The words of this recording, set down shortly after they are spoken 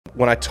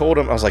when I told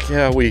him, I was like,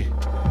 yeah, we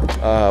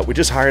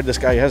just hired this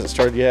guy. He hasn't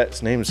started yet.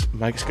 His name's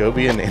Mike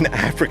Schoby. And in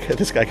Africa,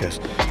 this guy goes,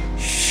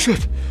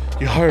 shit,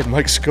 you hired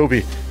Mike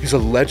Schoby. He's a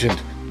legend.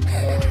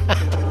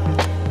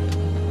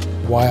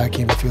 Why I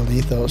came to Field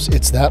Ethos,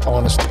 it's that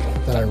honesty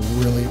that I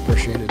really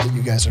appreciated that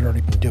you guys had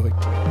already been doing.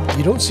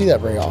 You don't see that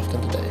very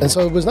often today. And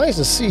so it was nice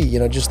to see,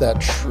 just that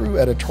true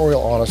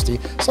editorial honesty,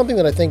 something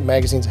that I think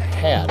magazines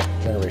had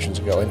generations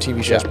ago and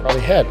TV shows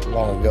probably had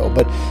long ago,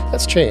 but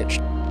that's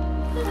changed.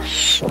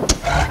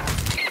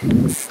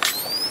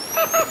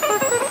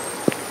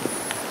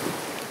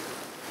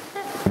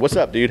 What's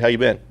up, dude? How you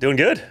been? Doing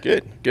good.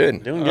 Good.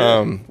 Doing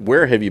good.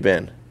 Where have you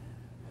been?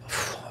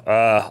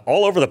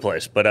 All over the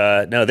place.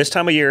 But no, this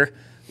time of year,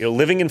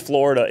 living in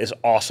Florida is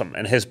awesome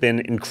and has been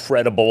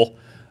incredible.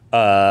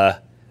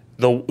 The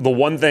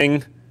one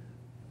thing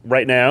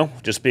right now,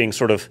 just being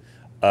sort of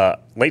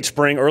late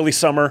spring, early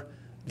summer,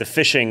 the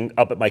fishing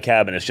up at my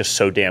cabin is just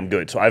so damn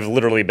good. So I've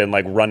literally been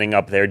running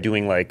up there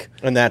doing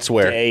And that's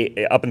where?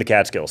 Up in the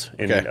Catskills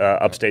in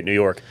upstate New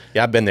York.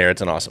 Yeah, I've been there.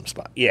 It's an awesome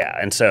spot. Yeah,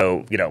 and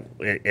so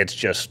it's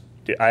just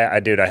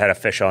I had a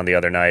fish on the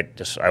other night.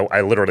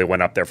 I literally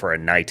went up there for a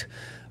night.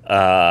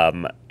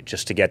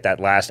 Just to get that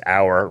last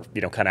hour,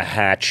 kind of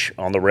hatch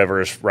on the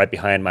rivers right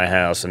behind my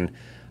house. And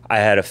I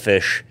had a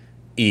fish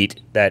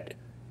eat that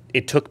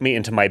it took me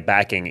into my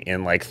backing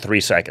in 3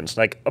 seconds.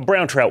 Like a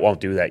brown trout won't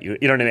do that. You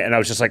know what I mean? And I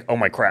was just like, oh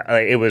my crap.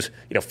 It was,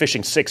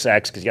 fishing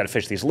 6X because you got to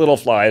fish these little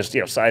flies,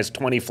 size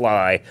 20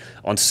 fly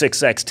on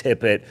 6X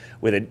tippet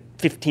with a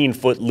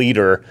 15-foot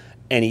leader.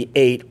 And he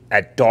ate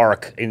at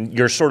dark. And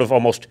you're sort of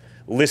almost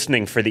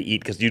listening for the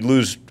eat because you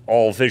lose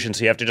all vision,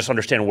 so you have to just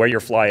understand where your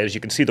fly is.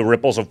 You can see the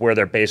ripples of where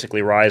they're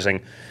basically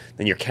rising.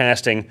 Then you're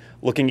casting,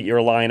 looking at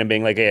your line and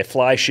being like, hey, a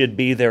fly should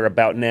be there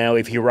about now.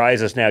 If he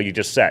rises now, you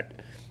just set.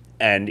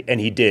 And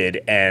he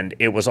did, and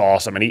it was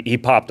awesome. And he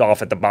popped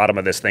off at the bottom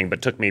of this thing,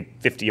 but took me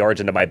 50 yards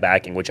into my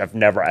backing, which I've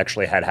never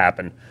actually had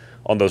happen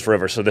on those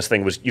rivers. So this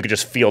thing was, you could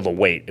just feel the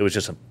weight. It was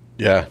just a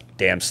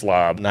damn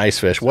slob. Nice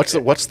fish. What's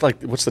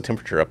the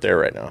temperature up there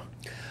right now?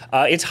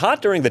 It's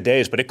hot during the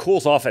days, but it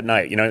cools off at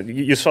night.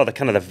 You saw the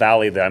kind of the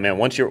valley that I'm in.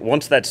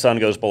 Once that sun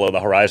goes below the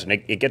horizon,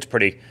 it gets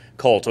pretty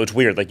cold. So it's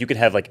weird. You could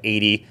have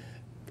 80,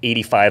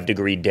 85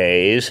 degree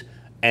days,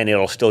 and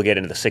it'll still get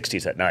into the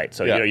 60s at night.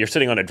 So you're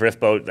sitting on a drift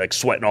boat,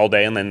 sweating all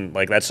day, and then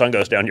that sun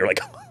goes down. You're like,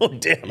 oh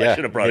damn, I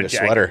should have brought a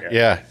jacket. Sweater.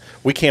 Yeah,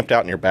 we camped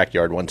out in your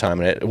backyard one time,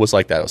 and it was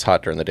like that. It was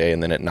hot during the day,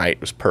 and then at night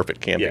it was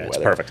perfect camping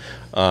weather. Yeah, it's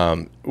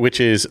perfect. Which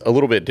is a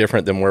little bit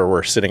different than where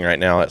we're sitting right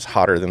now. It's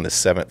hotter than the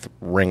 7th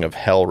ring of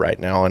hell right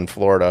now in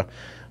Florida.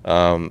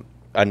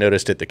 I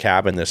noticed at the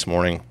cabin this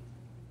morning,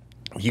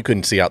 you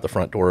couldn't see out the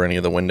front door or any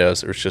of the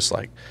windows. There was just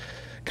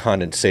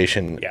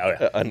condensation,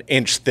 an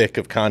inch thick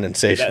of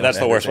condensation. That's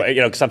the worst way,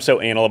 because I'm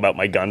so anal about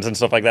my guns and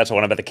stuff like that. So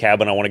when I'm at the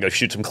cabin, I want to go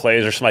shoot some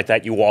clays or something like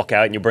that. You walk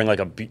out and you bring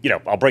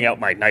I'll bring out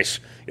my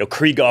nice,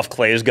 Krieghoff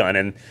clays gun,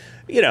 and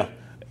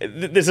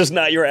this is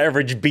not your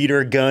average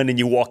beater gun. And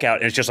you walk out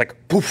and it's just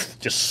poof,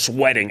 just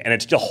sweating, and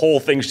it's the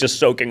whole thing's just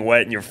soaking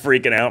wet, and you're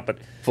freaking out. But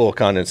full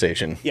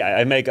condensation. Yeah,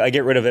 I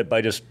get rid of it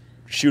by just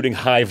shooting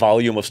high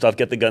volume of stuff.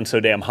 Get the gun so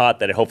damn hot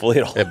that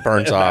it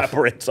burns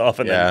evaporates off,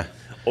 and then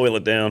oil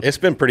it down. It's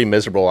been pretty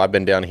miserable. I've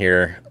been down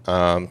here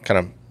kind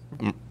of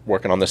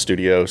working on the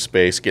studio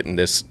space, getting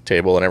this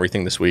table and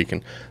everything this week.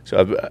 And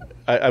so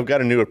I've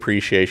got a new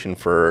appreciation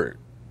for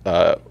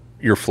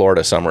your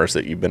Florida summers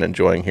that you've been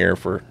enjoying here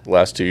for the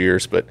last 2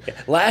 years. But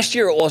last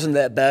year it wasn't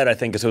that bad, I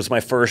think, because it was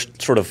my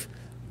first sort of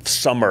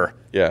summer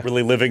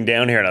really living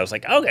down here. And I was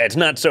like, okay, it's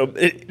not so...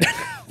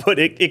 but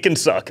it can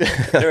suck.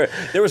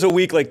 There was a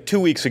week, 2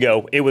 weeks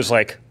ago, it was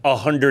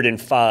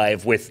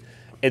 105 with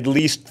at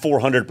least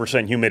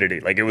 400% humidity.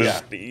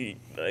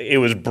 It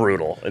was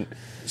brutal. And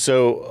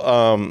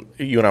so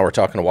you and I were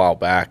talking a while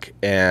back,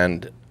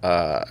 and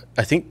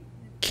I think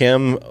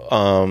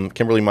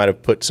Kimberly might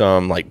have put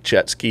some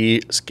jet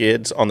ski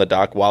skids on the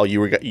dock while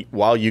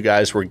you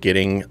guys were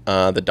getting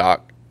the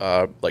dock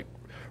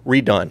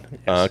redone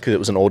because it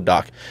was an old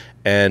dock,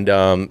 and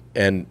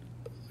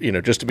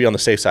just to be on the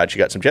safe side, she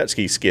got some jet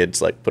ski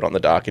skids put on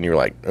the dock, and you were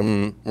like,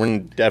 we're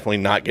definitely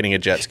not getting a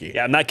jet ski.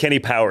 Yeah, I'm not Kenny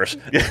Powers.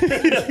 Give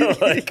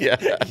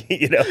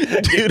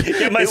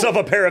myself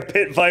a pair of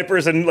pit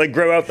vipers and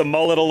grow out the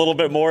mullet a little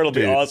bit more. It'll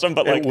be awesome.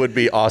 But it would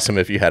be awesome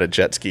if you had a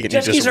jet ski. And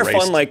jet skis are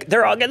fun.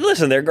 They're all good.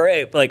 Listen, they're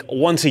great.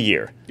 Once a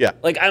year. Yeah.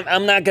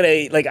 I'm not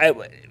gonna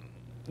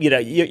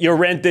you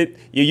rent it,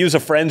 you use a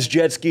friend's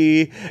jet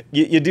ski,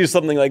 you do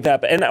something like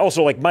that. And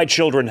also, my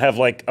children have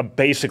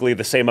basically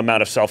the same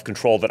amount of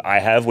self-control that I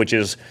have, which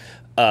is,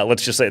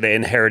 let's just say they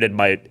inherited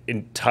my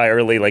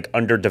entirely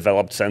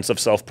underdeveloped sense of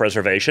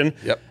self-preservation.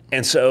 Yep.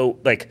 And so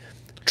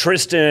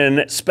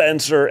Tristan,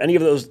 Spencer, any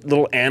of those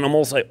little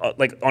animals,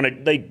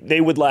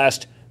 they would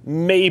last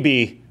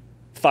maybe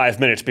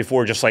 5 minutes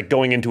before just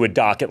going into a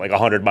dock at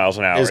 100 miles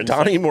an hour. Is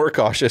Donnie more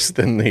cautious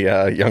than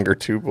the younger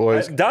two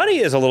boys? Donnie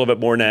is a little bit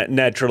more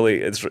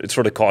naturally, it's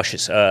sort of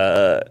cautious.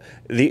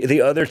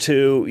 The other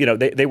two,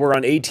 they were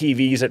on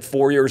ATVs at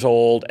 4 years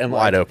old and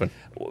wide open.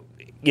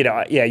 You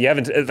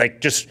haven't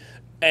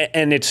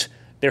and it's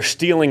they're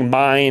stealing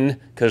mine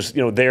because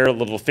their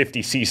little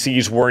 50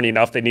 cc's weren't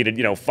enough. They needed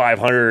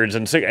 500s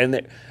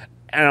and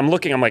I'm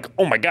looking. I'm like,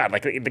 oh my god,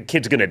 like the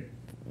kid's gonna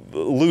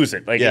lose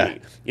it. Like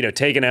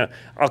taking a.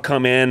 I'll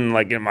come in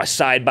like my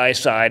side by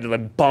side, the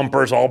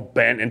bumpers all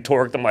bent and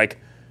torqued. I'm like.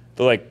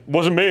 They're like,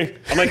 wasn't me.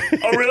 I'm like,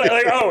 oh really?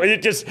 Like, oh,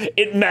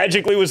 it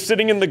magically was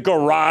sitting in the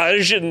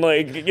garage and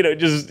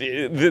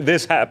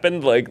this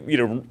happened. Like,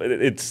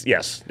 it's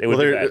yes. It would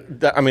be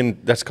bad. I mean,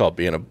 that's called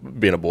being a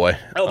boy.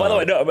 Oh, by the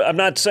way, no, I'm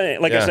not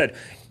saying. Like I said,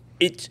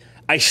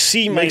 I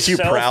see makes myself. Makes you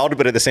proud,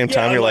 but at the same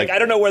time, you're like, I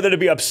don't know whether to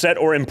be upset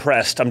or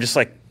impressed. I'm just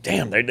like,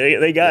 damn,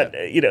 they got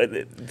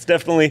it's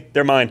definitely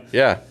they're mine.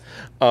 Yeah.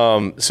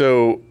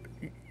 So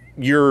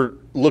you're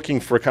looking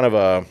for kind of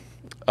a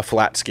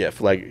flat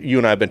skiff, like you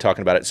and I have been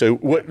talking about it. So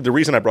the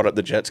reason I brought up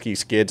the jet ski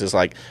skids is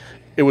like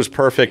it was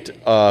perfect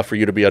for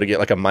you to be able to get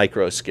like a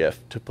micro skiff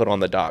to put on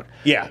the dock.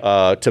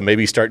 Yeah. To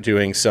maybe start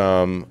doing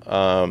some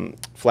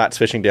flats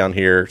fishing down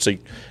here. So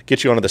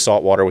get you onto the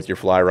salt water with your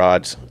fly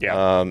rods.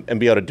 Yeah. And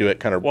be able to do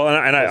it kind of. Well,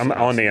 and I'm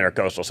on the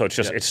intercoastal, so it's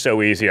just it's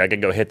so easy. I can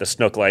go hit the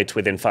snook lights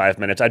within 5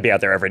 minutes. I'd be out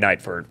there every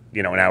night for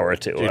an hour or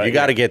two. Dude, we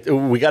got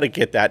to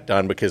get that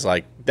done because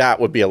like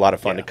that would be a lot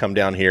of fun to come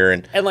down here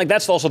and like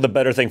that's also the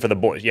better thing for the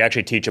boys. You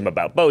actually teach them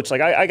about boats.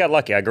 Like I got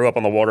lucky. I grew up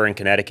on the water in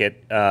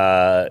Connecticut.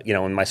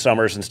 In my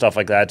summers and stuff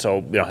like that. So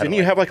didn't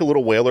you have like a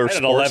little whaler? I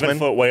had an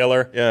 11-foot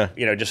whaler.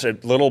 Yeah. Just a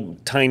little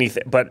tiny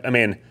thing. But I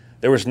mean,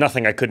 there was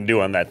nothing I couldn't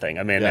do on that thing.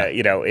 I mean,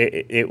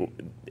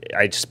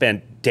 I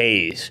spent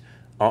days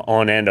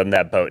on end on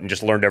that boat and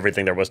just learned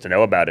everything there was to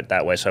know about it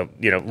that way. So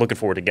looking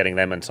forward to getting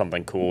them in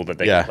something cool that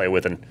they can play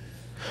with. And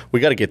we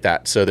got to get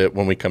that so that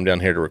when we come down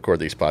here to record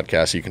these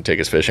podcasts, you can take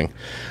us fishing.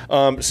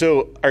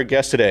 So our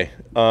guest today,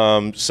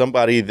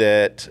 somebody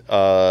that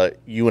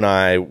you and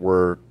I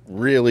were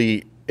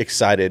really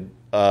excited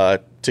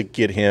to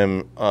get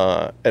him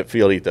at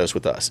Field Ethos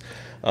with us.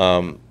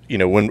 When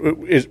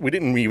we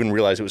didn't even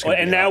realize it was going to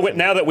be. And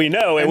now that we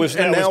know, it was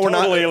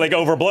totally like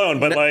overblown.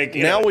 But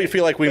now we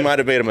feel like we might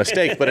have made a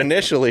mistake. But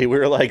initially, we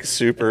were like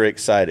super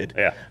excited.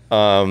 Yeah.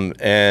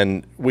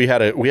 And we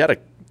had a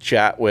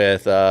chat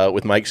with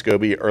Mike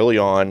Schoby early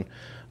on.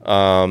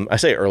 I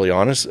say early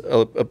on, it's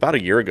about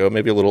a year ago,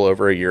 maybe a little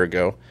over a year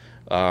ago.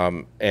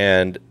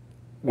 And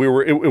we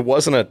were. It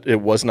was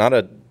not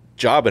a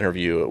job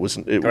interview.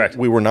 Correct.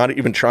 We were not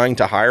even trying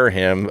to hire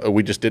him.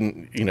 We just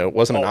didn't. It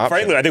wasn't an option.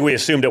 Frankly, I think we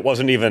assumed it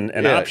wasn't even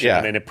an option. Yeah.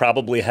 I mean, it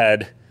probably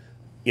had,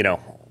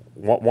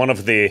 one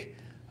of the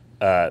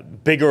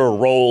bigger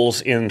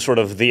roles in sort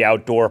of the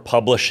outdoor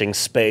publishing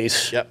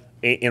space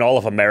in all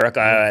of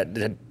America.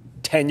 The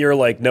tenure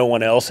like no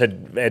one else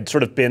had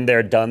sort of been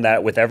there, done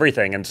that with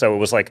everything. And so it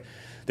was like,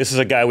 this is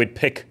a guy we'd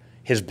pick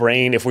his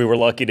brain if we were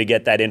lucky to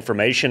get that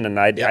information. And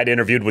I'd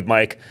interviewed with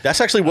Mike.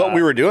 That's actually what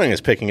we were doing, is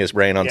picking his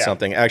brain on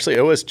something. Actually,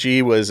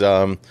 OSG was,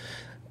 I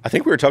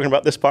think we were talking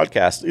about this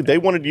podcast. They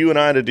wanted you and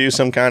I to do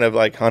some kind of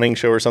like hunting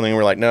show or something. And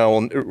we're like,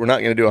 no, we're not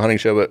going to do a hunting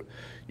show, but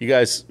you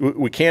guys,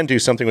 we can do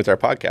something with our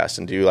podcast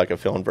and do like a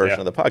film version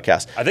of the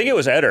podcast. I think it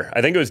was Eder.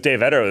 I think it was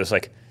Dave Eder. It was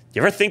like,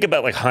 you ever think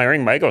about like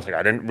hiring Mike? I was like,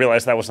 I didn't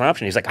realize that was an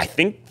option. He's like, I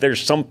think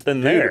there's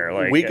something there.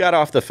 Like, we got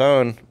off the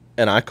phone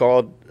and I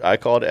called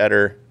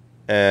Eder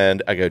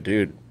and I go,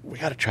 dude, we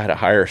got to try to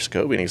hire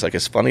Schoby. And he's like,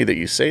 it's funny that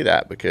you say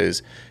that,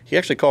 because he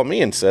actually called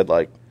me and said,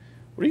 like,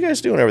 what are you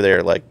guys doing over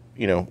there? Like,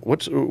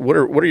 what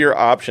are your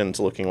options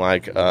looking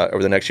like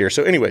over the next year?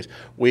 So anyways,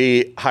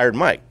 we hired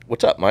Mike.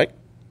 What's up, Mike?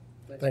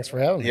 Thanks for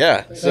having me.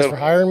 Yeah. Thanks for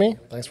hiring me.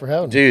 Thanks for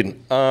having me.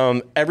 Dude,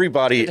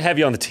 everybody. Good to have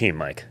you on the team,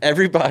 Mike.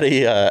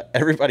 Everybody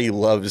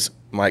loves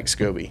Mike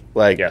Schoby.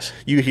 Like, yes.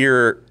 You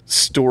hear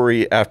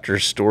story after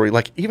story.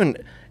 Like, even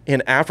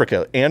in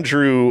Africa,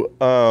 Andrew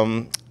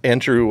Pringle.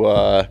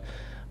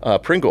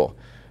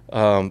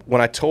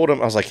 When I told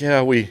him, I was like,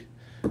 yeah, we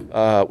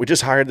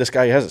just hired this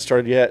guy. He hasn't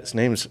started yet. His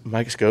name's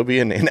Mike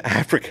Schoby. And in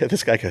Africa,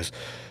 this guy goes,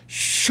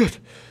 shit,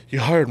 you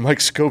hired Mike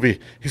Schoby.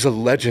 He's a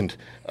legend.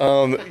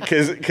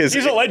 Cause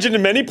he's a legend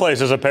in many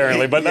places,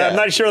 apparently, but I'm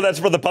not sure that's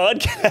for the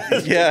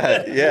podcast.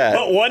 Yeah.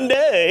 But one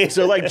day.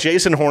 So like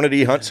Jason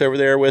Hornady hunts over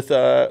there with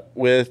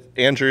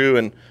Andrew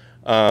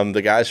and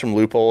the guys from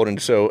Loophole.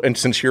 And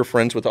since you're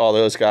friends with all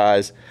those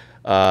guys,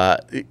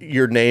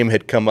 your name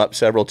had come up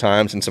several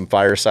times in some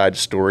fireside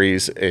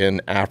stories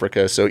in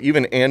Africa. So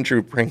even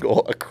Andrew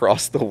Pringle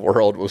across the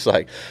world was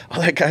like,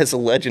 oh, that guy's a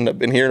legend. I've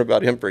been hearing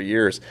about him for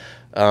years.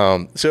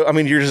 So, I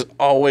mean, you're just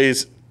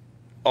always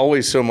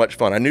so much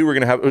fun. I knew we were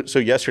going to have, so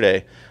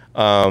yesterday,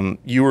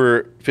 you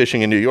were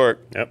fishing in New York.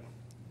 Yep.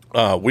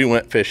 We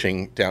went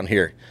fishing down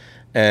here.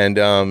 And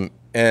I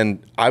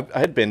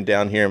had been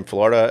down here in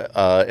Florida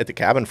at the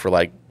cabin for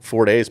like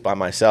 4 days by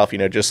myself,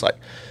 just like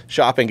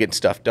shopping, getting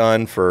stuff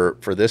done for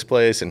this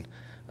place. And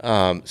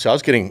so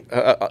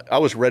I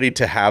was ready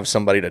to have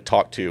somebody to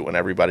talk to when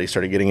everybody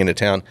started getting into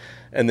town.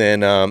 And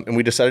then and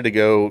we decided to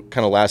go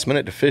kind of last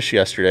minute to fish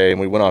yesterday, and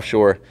we went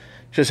offshore.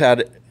 Just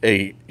had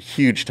a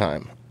huge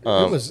time.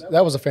 That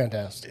was a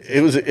fantastic.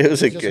 It was a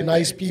just good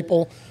nice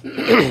people.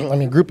 I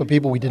mean, group of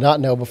people we did not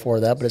know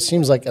before that, but it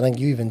seems like, I think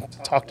you even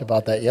talked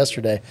about that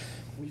yesterday.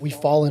 we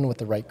fall in with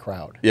the right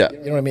crowd. Yeah.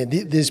 You know what I mean?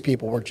 These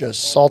people were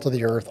just salt of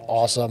the earth,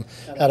 awesome.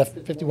 Had a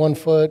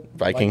 51-foot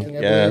Viking,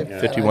 I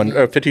believe. 51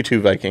 or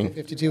 52 Viking.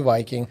 52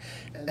 Viking,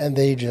 and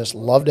they just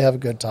love to have a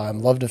good time,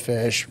 love to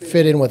fish,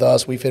 fit in with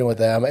us, we fit in with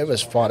them. It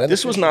was fun. And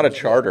This was not a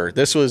charter.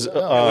 This was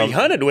We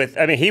hunted with.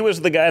 I mean, he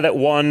was the guy that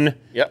won.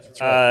 Yep.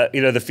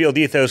 The Field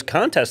Ethos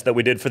contest that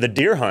we did for the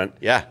deer hunt.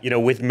 Yeah.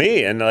 With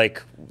me, and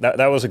like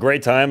that was a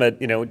great time at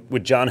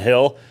with John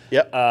Hill.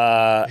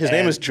 Yep. His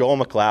name is Joel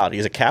McLeod.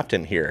 He's a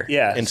captain here.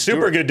 Yeah, and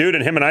super Stuart. good dude.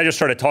 And him and I just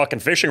started talking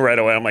fishing right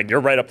away. I'm like,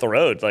 you're right up the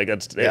road. Like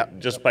it's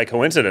just by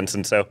coincidence.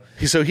 And so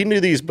he knew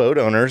these boat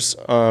owners.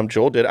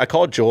 Joel did. I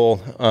called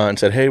Joel and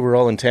said, hey, we're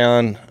all in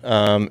town,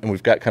 and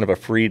we've got kind of a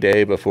free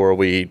day before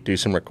we do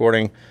some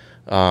recording.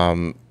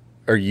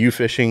 Are you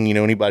fishing?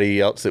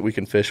 Anybody else that we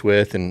can fish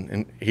with?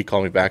 And he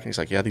called me back and he's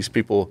like, yeah, these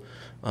people,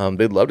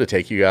 they'd love to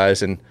take you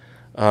guys. And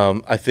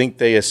I think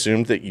they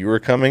assumed that you were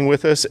coming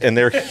with us, and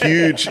they're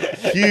huge,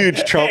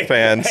 huge Trump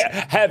fans.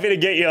 Happy to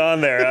get you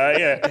on there.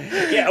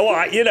 Yeah. Well,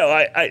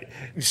 I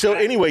So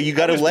anyway, you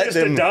got to let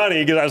them. To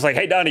Donnie, because I was like,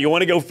 hey, Donnie, you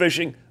want to go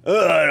fishing?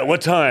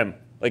 What time?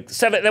 Like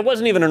 7. That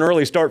wasn't even an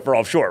early start for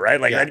offshore,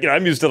 right? Like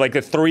I'm used to like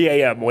the 3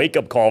 a.m. wake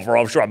up call for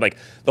offshore. I'm like,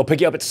 they'll pick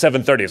you up at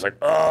 7:30. It's like,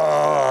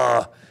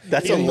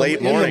 That's a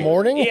late morning. In the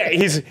morning? Yeah,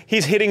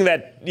 he's hitting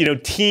that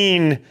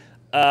teen.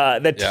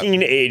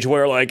 Teen age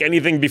where like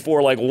anything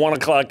before like 1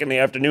 o'clock in the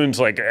afternoon is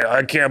like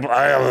I can't. But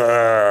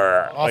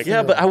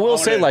I will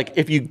say, like,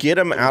 if you get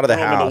him out of the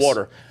Throw him in the house,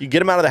 water. you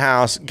get him out of the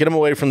house, get him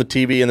away from the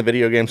TV and the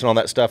video games and all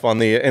that stuff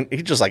and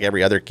he's just like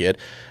every other kid.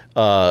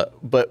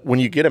 But when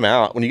you get him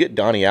out, when you get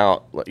Donnie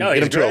out, like, you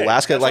get him to great.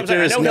 Alaska, That's like what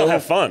I'm saying. I know he'll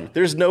have fun.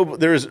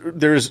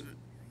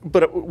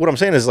 But what I'm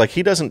saying is, like,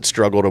 he doesn't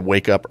struggle to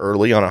wake up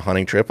early on a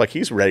hunting trip. Like,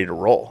 he's ready to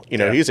roll.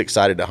 He's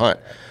excited to hunt.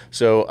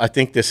 So I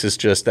think this is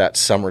just that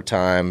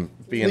summertime.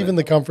 Leaving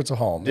the comforts of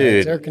home. Dude,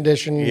 it's air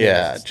conditioning.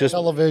 Yeah, it's just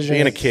television.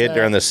 being a kid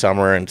during the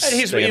summer and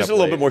he's a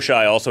little bit more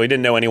shy. Also, he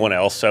didn't know anyone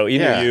else, so he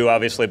knew you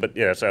obviously. But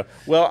so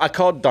well, I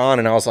called Don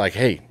and I was like,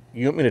 "Hey,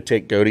 you want me to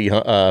take Goody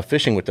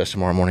fishing with us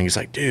tomorrow morning?" He's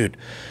like, "Dude,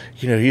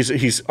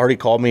 he's already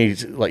called me.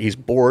 He's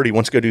bored. He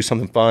wants to go do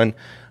something fun."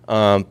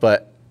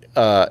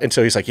 And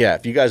so he's like, "Yeah,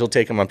 if you guys will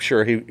take him, I'm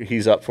sure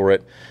he's up for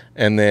it."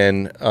 And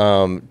then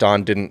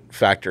Don didn't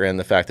factor in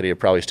the fact that he had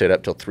probably stayed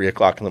up till 3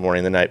 o'clock in the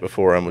morning the night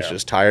before and was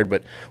just tired.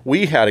 But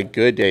we had a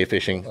good day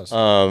fishing.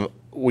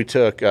 We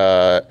took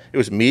it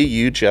was me,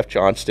 you, Jeff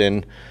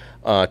Johnston,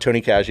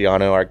 Tony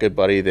Caggiano, our good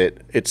buddy that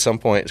at some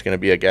point is going to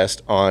be a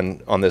guest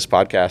on this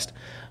podcast,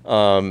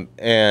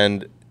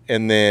 and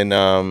then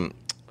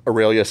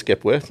Aurelia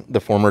Skipwith,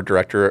 the former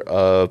director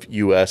of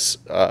U.S.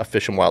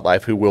 Fish and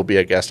Wildlife, who will be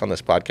a guest on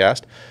this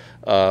podcast.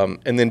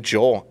 And then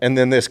Joel, and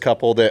then this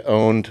couple that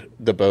owned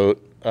the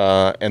boat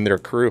and their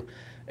crew.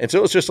 And so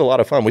it was just a lot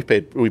of fun. We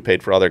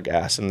paid for all their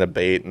gas and the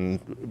bait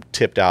and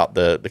tipped out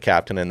the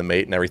captain and the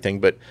mate and everything.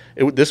 But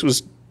this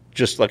was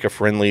just like a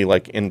friendly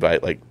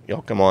invite, like,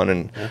 y'all come on.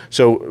 And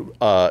so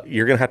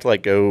you're going to have to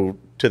go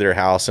to their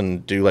house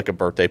and do a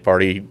birthday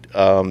party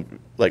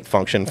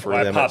function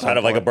for them. Pop out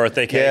of a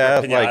birthday cake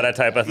or pinata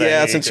type of thing.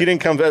 Yeah, since you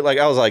didn't come, I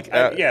was like,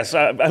 yes,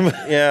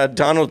 yeah,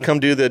 Donald, come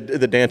do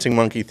the dancing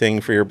monkey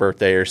thing for your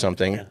birthday or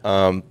something.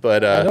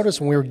 But I noticed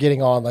when we were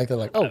getting on, they're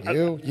like, oh,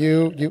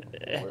 you.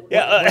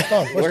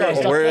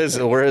 Where is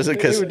it?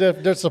 Because we were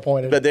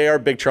disappointed. But they are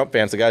big Trump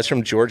fans. The guys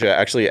from Georgia,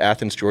 actually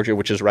Athens, Georgia,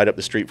 which is right up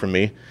the street from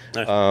me.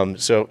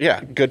 Nice. So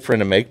yeah, good friend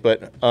to make.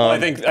 But I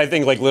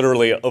think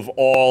literally of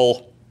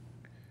all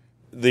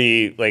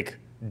the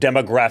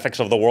demographics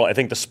of the world, I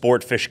think the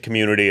sport fish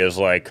community is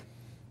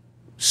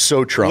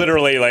so Trump.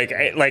 Literally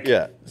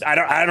yeah.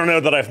 I don't know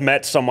that I've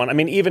met someone. I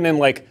mean, even in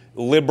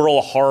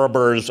liberal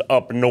harbors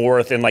up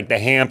north in the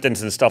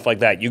Hamptons and stuff like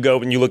that, you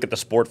go and you look at the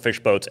sport fish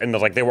boats and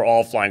they were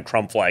all flying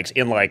Trump flags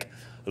in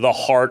the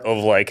heart of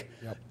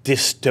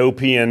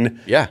dystopian.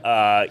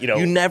 Yeah.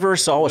 You never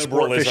saw a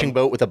sport liberalism. fishing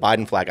boat with a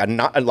Biden flag.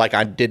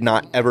 I did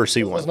not ever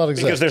see one.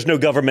 Because there's no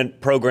government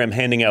program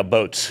handing out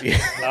boats.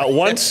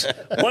 Once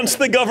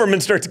the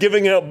government starts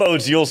giving out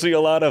boats, you'll see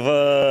a lot of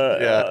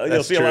a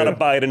lot of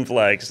Biden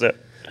flags.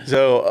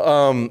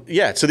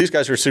 So these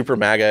guys were super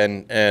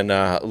MAGA and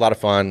a lot of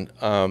fun.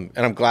 And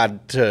I'm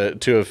glad to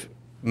have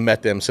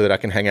met them so that I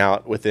can hang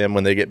out with them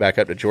when they get back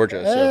up to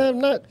Georgia. So. I'm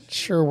not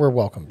sure we're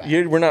welcome back.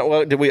 We're not.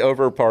 Well, did we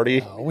over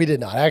party? No, we did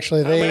not.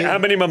 Actually, how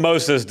many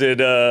mimosas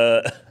did?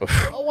 I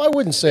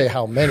wouldn't say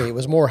how many. It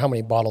was more how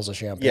many bottles of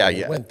champagne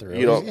we went through.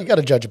 You got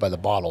to judge it by the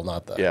bottle,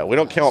 not the. Yeah, we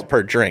don't count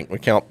per drink. We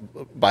count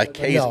by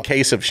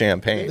case of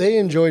champagne. They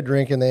enjoyed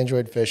drinking. They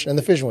enjoyed fishing, and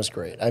the fishing was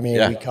great. I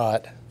mean, we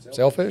caught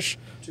sailfish,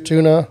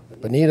 tuna,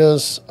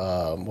 bonitas.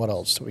 What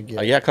else did we get?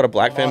 I caught a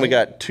blackfin. We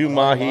got 2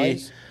 mahi.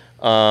 It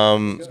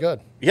was good.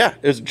 Yeah,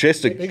 it was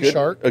just a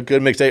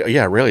good mix.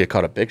 Yeah, really, I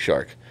caught a big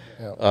shark.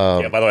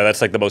 By the way, that's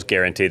the most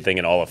guaranteed thing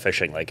in all of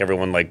fishing.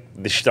 Everyone,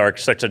 the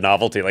shark's such a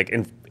novelty.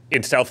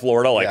 In South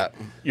Florida,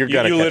 you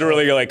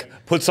literally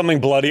put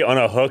something bloody on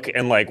a hook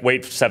and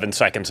wait 7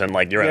 seconds and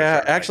you're at a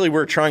shark. Actually,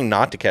 we're trying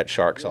not to catch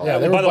sharks. Yeah,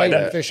 they were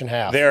biting fish in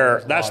half.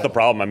 That's the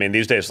problem. I mean,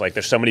 these days,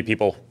 there's so many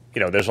people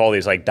there's all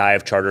these like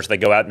dive charters. They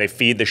go out and they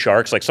feed the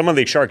sharks. Like some of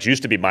these sharks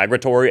used to be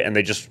migratory, and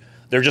they're just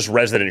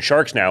resident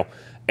sharks now.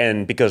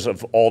 And because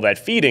of all that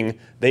feeding,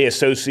 they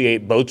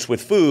associate boats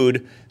with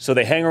food, so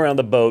they hang around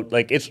the boat.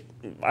 Like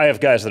I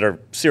have guys that are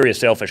serious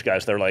sailfish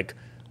guys. They're like,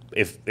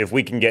 if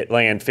we can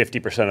land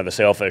 50% of the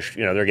sailfish,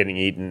 they're getting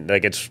eaten.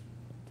 Like it's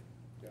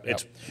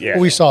yeah.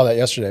 Well, we saw that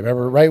yesterday.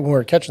 Remember, right when we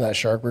were catching that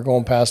shark, we were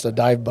going past a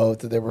dive boat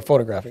that they were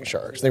photographing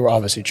sharks. They were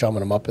obviously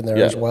chumming them up in there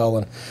as well,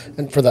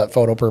 and for that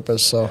photo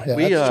purpose. So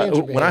yeah,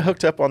 when I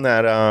hooked up on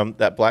that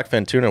that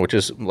blackfin tuna, which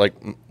is like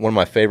one of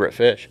my favorite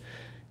fish,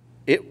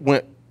 it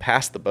went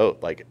past the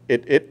boat. Like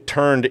it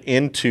turned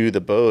into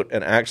the boat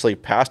and actually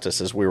passed us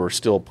as we were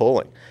still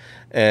pulling.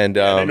 And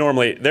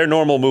their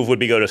normal move would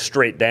be go to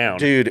straight down,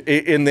 dude.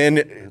 And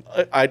then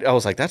I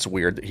was like, that's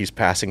weird that he's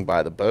passing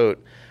by the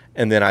boat.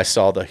 And then I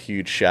saw the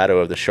huge shadow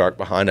of the shark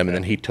behind him, and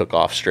then he took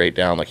off straight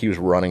down like he was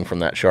running from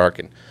that shark.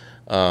 And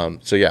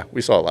so yeah,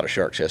 we saw a lot of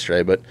sharks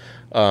yesterday,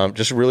 but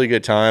just a really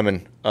good time.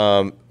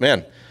 And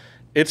man,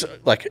 it's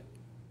like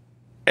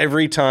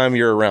every time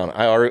you're around,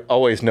 I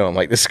always know I'm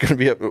like, this is going to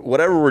be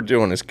whatever we're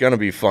doing is going to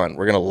be fun.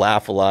 We're going to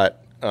laugh a lot.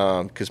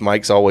 Because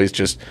Mike's always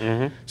just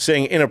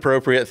saying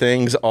inappropriate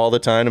things all the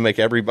time to make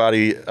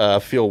everybody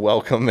feel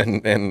welcome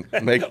and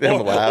make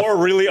them laugh, or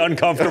really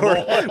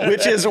uncomfortable,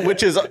 which is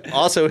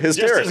also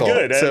hysterical. Just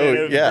as good. So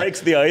it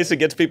breaks the ice. It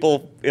gets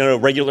people in a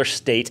regular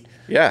state.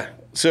 Yeah.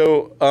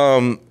 So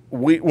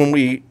when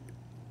we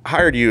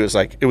hired you,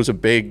 it was a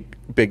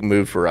big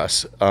move for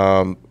us,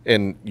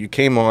 and you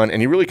came on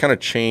and you really kind of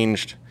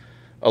changed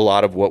a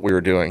lot of what we were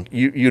doing.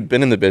 You'd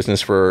been in the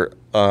business for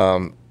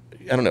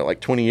I don't know, like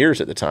 20 years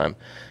at the time.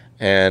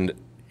 And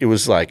it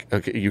was like,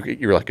 okay,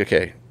 you're like,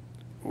 okay,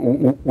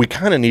 we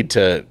kind of need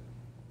to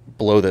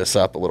blow this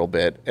up a little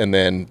bit and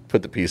then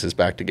put the pieces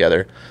back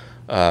together.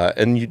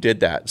 And you did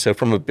that. So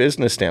from a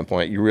business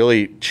standpoint, you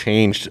really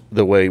changed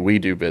the way we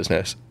do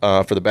business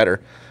for the better.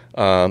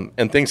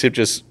 And things have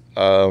just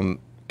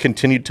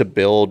continued to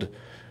build.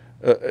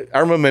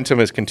 Our momentum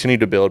has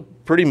continued to build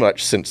pretty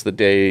much since the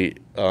day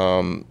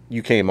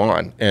you came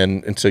on.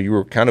 And so you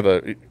were kind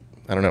of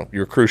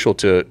you're crucial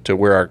to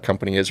where our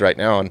company is right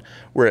now and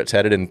where it's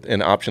headed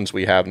and options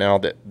we have now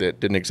that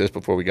didn't exist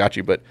before we got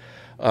you. But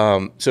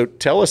so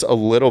tell us a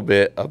little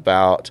bit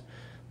about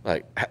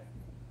like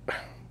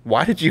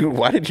why did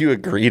you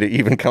agree to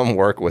even come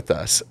work with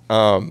us?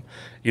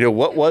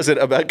 What was it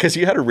about? Because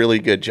you had a really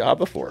good job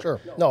before.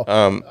 Sure. No,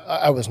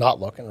 I was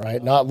not looking,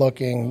 right? Not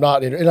looking,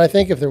 and I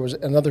think if there was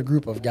another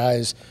group of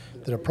guys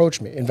that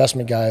approached me,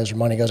 investment guys or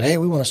money guys, hey,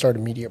 we want to start a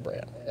media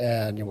brand,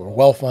 and we're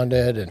well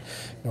funded, and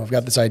we've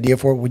got this idea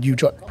for it. Would you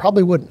join?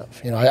 Probably wouldn't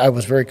have. I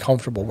was very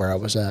comfortable where I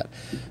was at.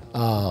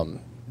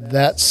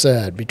 That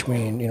said,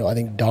 between I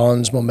think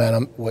Don's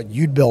momentum, what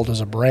you'd built as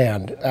a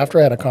brand. After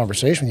I had a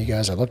conversation with you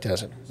guys, I looked at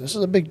it and said, this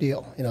is a big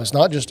deal. It's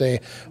not just a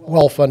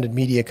well-funded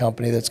media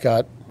company that's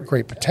got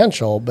great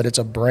potential, but it's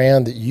a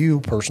brand that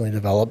you personally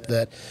developed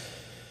that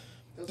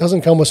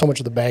doesn't come with so much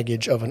of the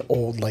baggage of an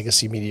old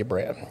legacy media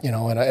brand,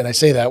 and I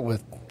say that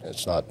with,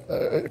 it's not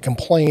a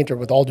complaint or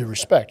with all due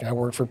respect. I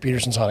worked for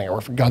Peterson's Hunting, I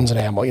worked for Guns and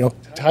Ammo,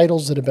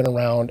 titles that have been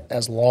around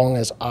as long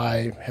as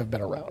I have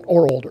been around,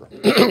 or older,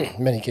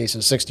 in many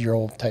cases,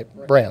 60-year-old type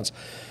brands.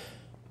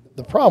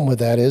 The problem with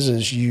that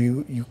is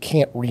you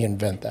can't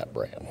reinvent that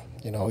brand,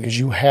 because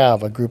you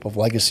have a group of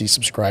legacy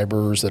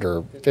subscribers that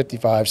are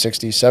 55,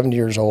 60, 70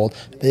 years old.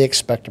 They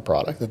expect a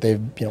product that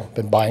they've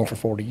been buying for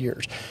 40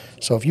 years.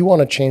 So if you want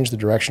to change the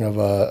direction of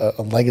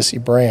a legacy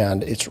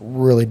brand, it's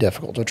really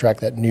difficult to attract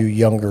that new,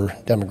 younger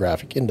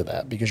demographic into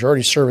that because you're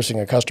already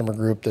servicing a customer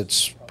group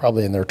that's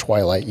probably in their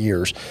twilight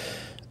years,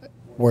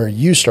 where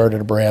you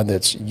started a brand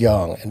that's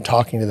young and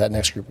talking to that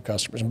next group of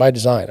customers. And by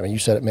design, you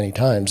said it many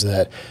times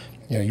that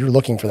you're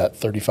looking for that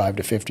 35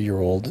 to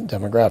 50-year-old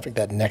demographic,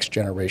 that next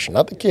generation,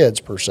 not the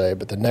kids per se,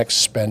 but the next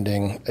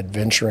spending,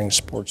 adventuring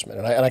sportsman.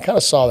 And I kind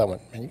of saw that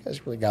one. Man, you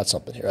guys really got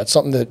something here. That's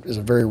something that is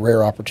a very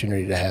rare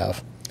opportunity to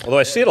have. Although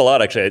I see it a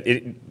lot,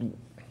 actually.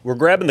 We're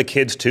grabbing the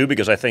kids, too,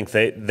 because I think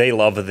they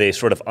love the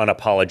sort of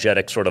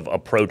unapologetic sort of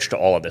approach to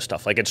all of this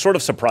stuff. Like, it's sort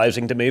of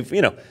surprising to me,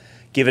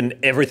 given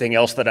everything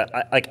else that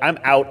I'm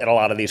out at a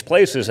lot of these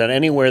places, and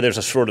anywhere there's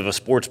a sort of a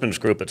sportsman's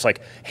group, it's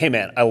like, hey,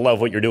 man, I love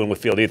what you're doing with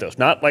Field Ethos.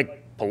 Not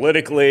like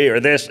politically or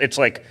this. It's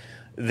like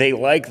they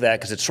like that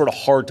because it's sort of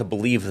hard to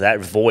believe that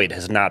void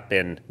has not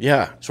been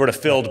sort of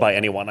filled by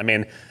anyone. I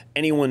mean,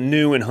 anyone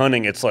new in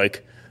hunting, it's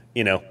like,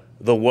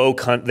 the woke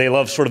hunt, they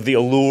love sort of the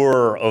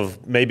allure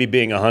of maybe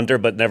being a hunter,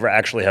 but never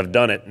actually have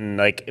done it. And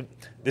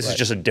this is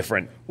just a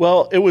different.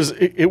 Well, it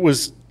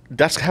was,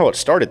 that's how it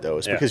started though,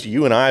 is because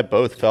you and I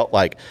both felt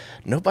like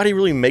nobody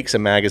really makes a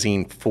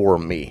magazine for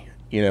me.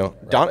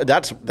 Don,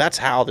 that's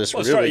how this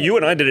really. Sorry, you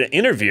and I did an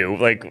interview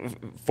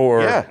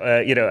for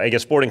I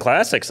guess Sporting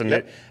Classics, and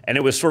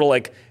it was sort of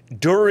like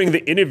during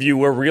the interview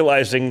we're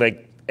realizing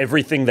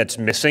everything that's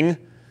missing.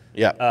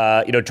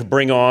 To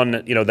bring on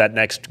that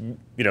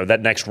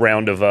next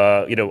round of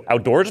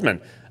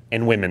outdoorsmen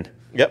and women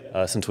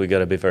Yep. Since we got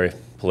to be very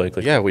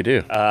politically. Yeah, we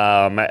do.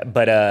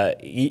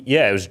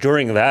 Yeah, it was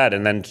during that,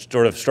 and then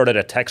sort of started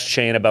a text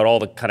chain about all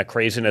the kind of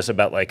craziness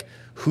about like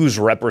who's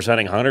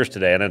representing hunters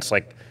today, and it's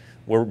like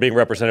we're being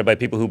represented by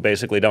people who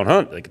basically don't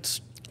hunt. Like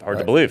it's hard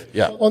to believe.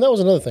 Yeah. Well, that was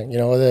another thing,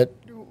 that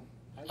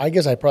I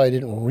guess I probably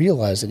didn't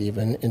realize it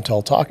even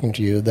until talking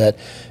to you that,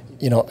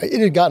 it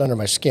had gotten under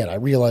my skin. I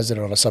realized it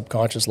on a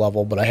subconscious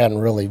level, but I hadn't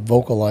really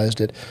vocalized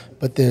it.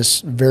 But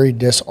this very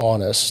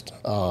dishonest,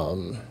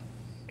 I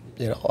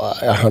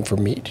hunt for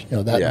meat,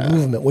 that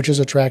movement, which is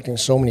attracting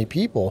so many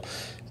people,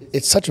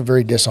 it's such a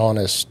very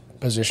dishonest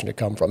position to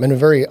come from and a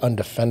very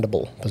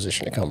undefendable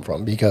position to come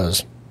from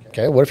because,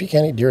 okay, what if you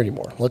can't eat deer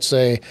anymore? Let's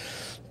say,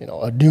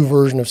 a new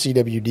version of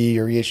CWD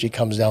or EHD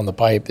comes down the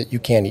pipe that you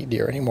can't eat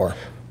deer anymore.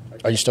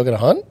 Are you still going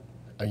to hunt?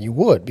 You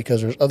would,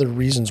 because there's other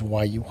reasons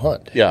why you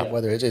hunt. Yeah.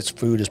 Whether it's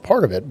food is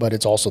part of it, but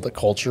it's also the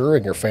culture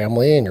and your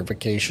family and your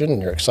vacation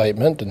and your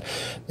excitement and,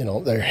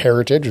 their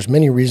heritage. There's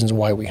many reasons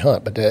why we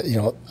hunt. But,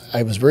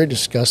 I was very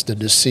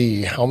disgusted to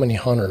see how many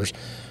hunters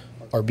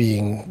are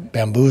being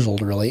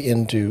bamboozled really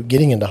into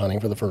getting into hunting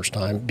for the first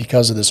time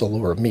because of this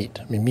allure of meat.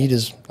 I mean, meat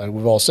is, like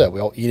we've all said, we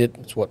all eat it.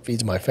 It's what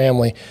feeds my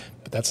family,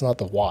 but that's not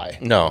the why.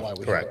 No, why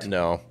we correct. hunt.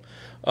 No.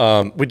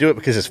 We do it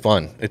because it's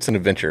fun. It's an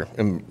adventure,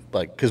 and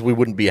because we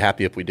wouldn't be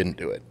happy if we didn't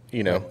do it,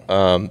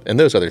 And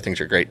those other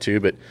things are great too.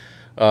 But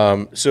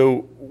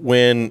so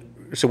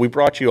we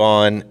brought you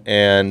on,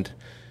 and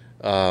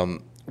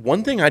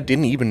one thing I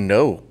didn't even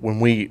know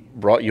when we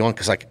brought you on,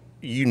 because I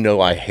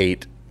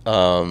hate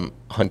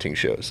hunting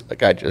shows.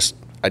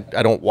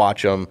 I don't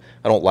watch them.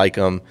 I don't like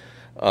them.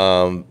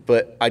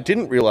 But I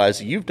didn't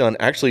realize you've done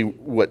actually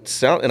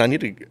and I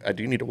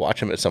do need to watch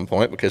them at some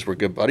point because we're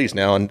good buddies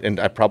now, and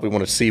I probably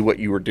want to see what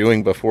you were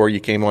doing before you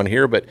came on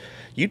here. But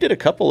you did a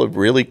couple of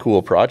really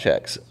cool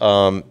projects.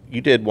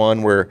 You did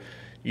one where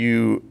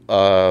you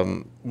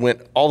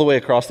went all the way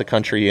across the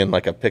country in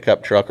like a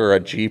pickup truck or a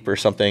Jeep or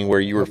something where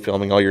you were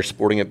filming all your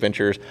sporting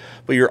adventures,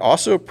 but you're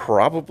also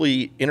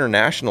probably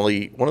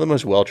internationally one of the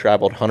most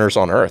well-traveled hunters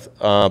on earth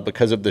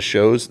because of the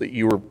shows that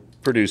you were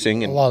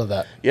producing. And a lot of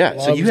that. Yeah,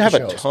 so you have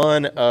a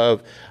ton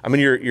of,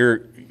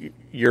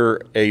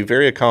 you're a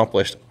very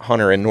accomplished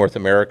hunter in North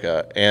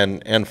America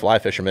and fly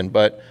fisherman,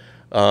 but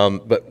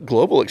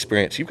global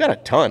experience, you've got a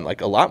ton,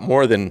 like a lot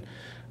more than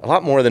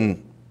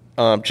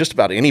just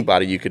about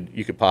anybody you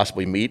could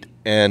possibly meet.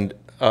 And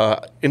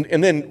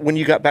then when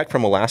you got back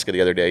from Alaska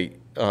the other day,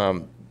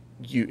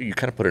 you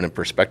kind of put it in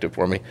perspective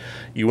for me.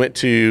 You went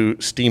to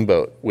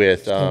Steamboat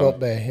with Steamboat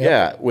Bay,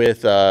 yeah.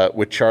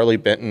 with Charlie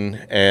Benton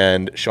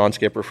and Sean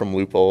Skipper from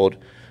Loopold.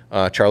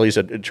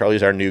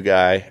 Charlie's our new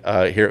guy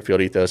here at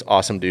Field Ethos,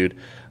 awesome dude.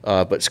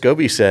 But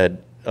Schoby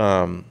said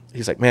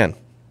he's like, man,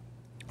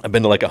 I've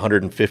been to like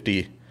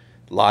 150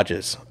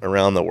 lodges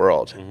around the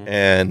world,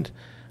 and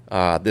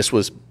this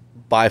was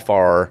by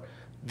far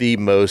the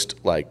most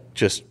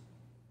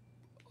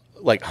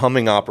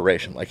humming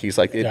operation. Like he's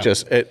like,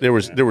 there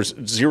was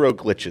zero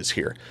glitches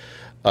here.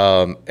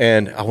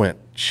 And I went,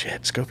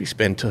 shit, Scopy's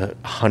been to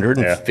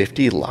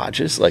 150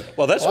 lodges.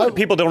 Well, that's what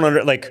people don't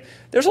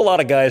there's a lot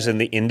of guys in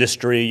the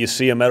industry, you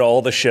see them at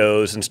all the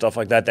shows and stuff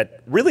like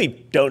that really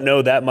don't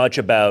know that much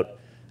about,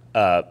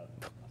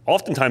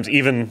 oftentimes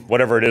even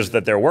whatever it is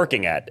that they're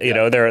working at.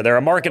 They're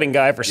a marketing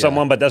guy for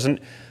someone, but doesn't,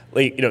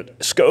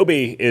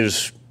 Schoby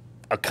is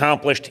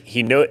accomplished.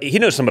 He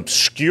knows some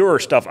obscure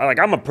stuff.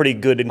 I'm a pretty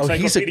good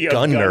encyclopedia of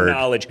gun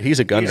knowledge. He's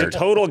a gun nerd. He's a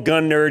total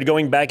gun nerd,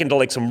 going back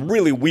into some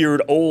really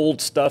weird old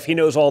stuff. He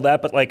knows all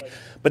that,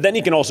 but then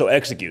he can also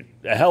execute.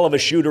 A hell of a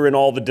shooter in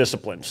all the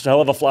disciplines. A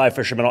hell of a fly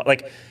fisherman.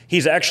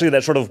 He's actually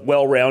that sort of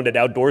well-rounded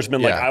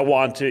outdoorsman. I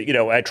want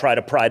to, I try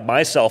to pride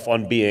myself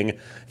on being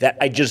that.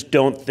 I just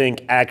don't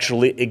think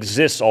actually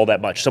exists all that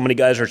much. So many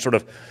guys are sort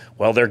of,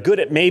 they're good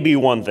at maybe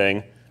one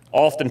thing.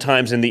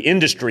 Oftentimes in the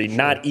industry,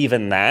 not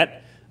even that.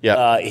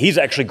 Yeah, he's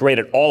actually great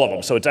at all of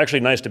them. So it's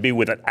actually nice to be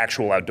with an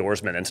actual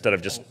outdoorsman instead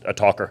of just a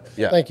talker.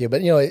 Yeah. Thank you.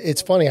 But,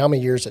 it's funny how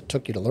many years it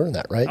took you to learn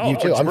that, right? Oh, you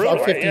too. I'm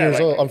 50 years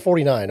old. I'm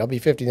 49. I'll be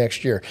 50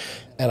 next year.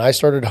 And I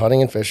started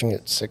hunting and fishing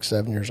at 6,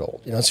 7 years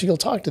old. So you'll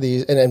talk to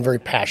these and very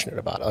passionate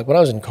about it. Like when I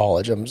was in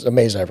college, I was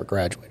amazed I ever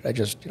graduated. I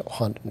just,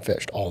 hunt and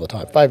fished all the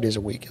time, 5 days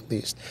a week at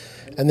least.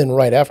 And then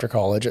right after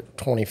college at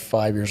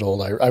 25 years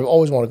old, I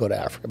always want to go to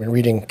Africa. I've been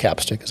reading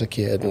Capstick as a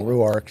kid and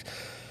Ruark.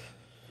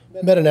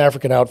 Met an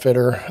African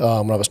outfitter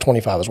when I was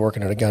 25. I was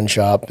working at a gun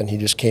shop, and he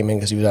just came in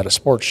because he was at a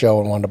sports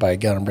show and wanted to buy a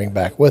gun and bring it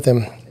back with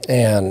him.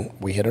 And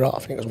we hit it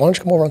off. And he goes, "Why don't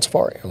you come over on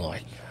safari?" I'm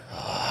like,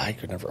 I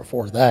could never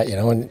afford that,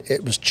 And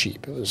it was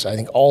cheap. It was, I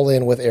think, all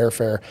in with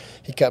airfare.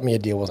 He cut me a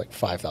deal with like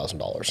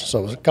 $5,000, so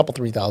it was a couple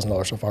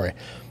 $3,000 safari.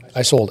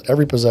 I sold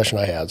every possession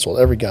I had, sold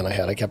every gun I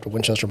had. I kept a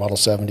Winchester Model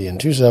 70 and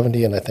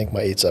 270, and I think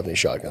my 870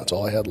 shotgun. That's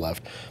all I had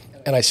left.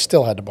 and I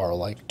still had to borrow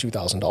like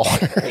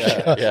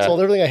 $2,000. Yeah.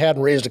 Sold everything I had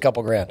and raised a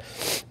couple grand,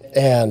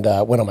 and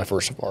went on my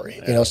first safari.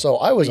 You know, so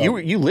I was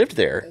You lived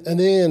there. and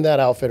then that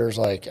outfitter's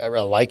like, I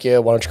really like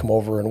you. Why don't you come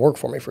over and work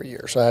for me for a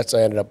year? So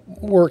I ended up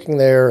working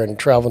there and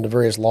traveling to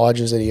various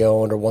lodges that he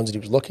owned or ones that he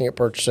was looking at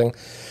purchasing.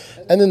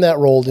 And then that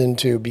rolled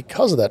into,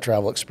 because of that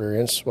travel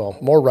experience, well,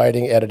 more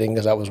writing, editing,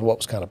 because that was what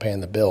was kind of paying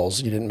the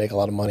bills. You didn't make a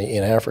lot of money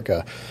in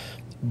Africa.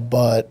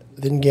 But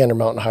then Gander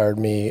Mountain hired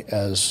me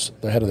as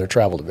the head of their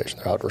travel division,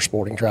 their outdoor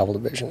sporting travel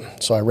division.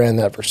 So I ran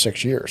that for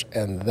 6 years.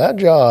 And that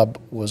job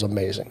was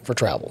amazing for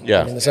travel.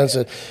 Yeah. In the sense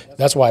that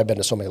that's why I've been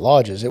to so many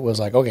lodges. It was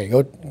like, okay,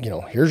 go,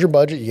 here's your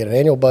budget. You get an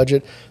annual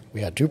budget. We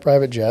had 2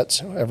 private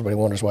jets. Everybody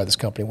wonders why this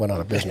company went out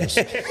of business.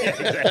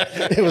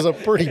 It was a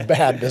pretty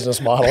bad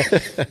business model.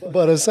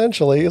 But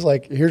essentially, it's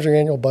like, here's your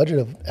annual budget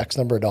of X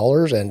number of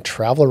dollars, and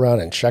travel around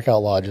and check out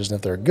lodges, and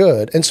if they're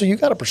good. And so you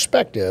got a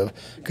perspective,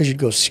 because you'd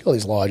go see all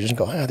these lodges and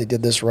go, they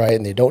did this right,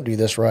 and they don't do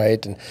this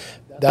right. And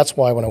that's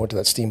why when I went to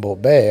that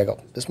Steamboat Bay, I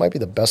go, this might be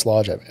the best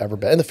lodge I've ever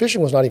been. And the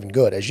fishing was not even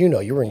good. As you know,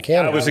 you were in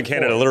Canada. I was in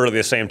Canada literally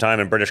the same time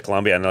in British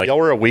Columbia. And Y'all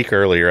were a week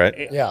early,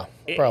 right? Yeah,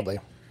 probably.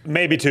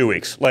 Maybe 2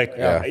 weeks. Like,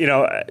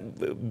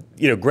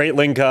 great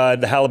ling cod,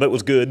 the halibut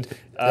was good,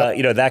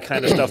 that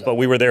kind of stuff. But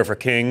we were there for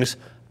Kings,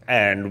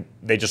 and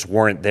they just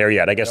weren't there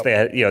yet. I guess they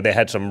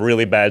had some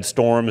really bad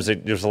storms.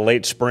 It was a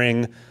late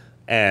spring,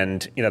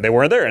 and they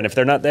weren't there. And if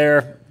they're not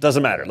there,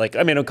 doesn't matter. Like,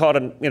 I mean, I caught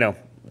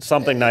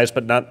something nice,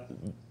 but not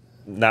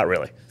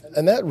really.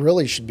 And that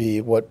really should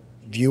be what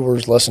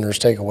viewers, listeners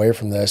take away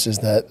from this, is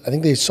that I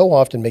think they so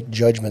often make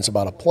judgments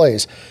about a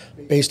place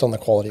based on the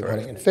quality of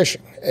hunting and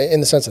fishing, in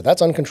the sense that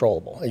that's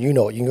uncontrollable. You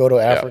know it. You can go to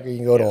Africa, you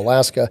can go to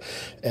Alaska,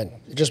 and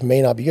it just may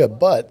not be good.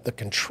 But the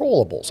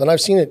controllables, and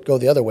I've seen it go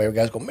the other way, where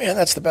guys go, man,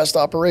 that's the best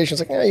operation.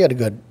 It's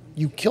like,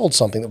 you killed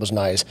something that was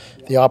nice.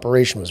 The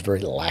operation was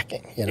very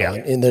lacking,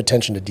 in the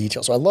attention to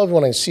detail. So I love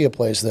when I see a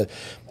place that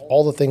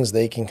all the things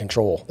they can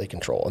control, they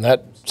control. And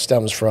that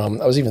stems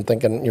from, I was even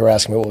thinking, you were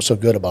asking me what was so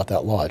good about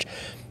that lodge.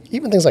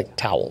 Even things like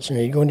towels.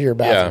 You go into your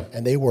bathroom,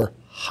 and they were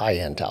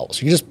high-end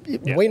towels.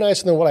 Way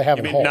nicer than what I have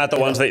at home. Not the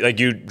ones that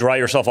you dry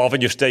yourself off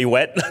and you stay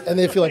wet? And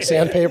they feel like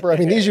sandpaper. I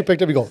mean, these you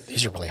picked up, you go,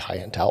 these are really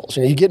high-end towels.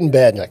 You get in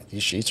bed, and you're like,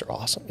 these sheets are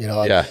awesome.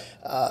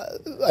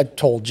 I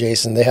told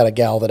Jason, they had a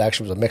gal that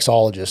actually was a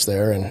mixologist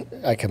there, and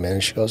I come in,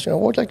 and she goes, what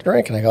would you like to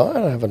drink? And I go, I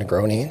don't have a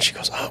Negroni. And she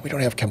goes, we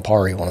don't have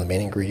Campari, one of the main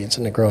ingredients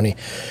in Negroni.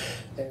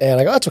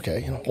 And I go, that's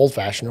okay,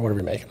 old-fashioned or whatever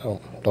you make. I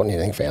don't need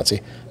anything fancy.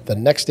 The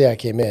next day I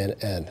came in,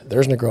 and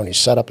there's Negroni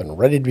set up and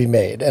ready to be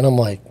made. And I'm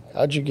like,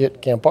 how'd you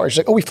get Campari? She's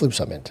like, we flew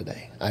some in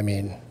today. I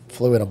mean,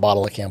 flew in a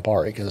bottle of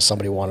Campari because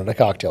somebody wanted a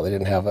cocktail. They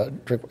didn't have a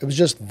drink. It was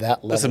just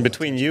that level. Listen,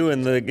 between you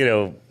and the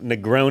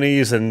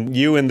Negronis and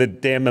you and the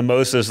damn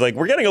mimosas, like,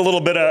 we're getting a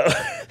little bit of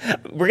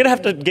we're gonna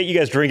have to get you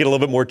guys drinking a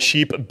little bit more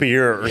cheap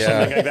beer or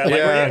something like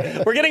that.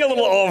 Like, we're getting a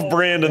little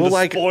off-brand and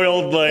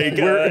spoiled,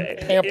 we're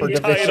pampered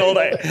entitled.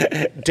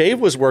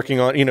 Dave was working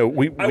on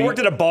I worked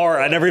at a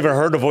bar. I never even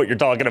heard of what you're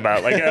talking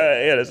about. Like,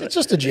 it's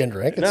just a gin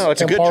drink.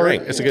 It's a good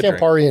drink. It's a good drink.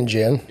 Campari and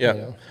gin.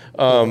 Yeah.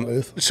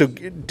 So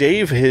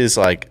Dave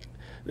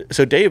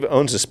Dave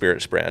owns the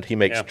Spirits brand. He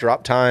makes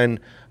Drop Tine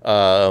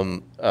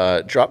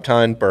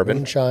bourbon.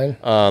 Moonshine.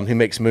 He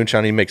makes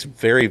moonshine. He makes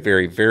very,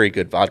 very, very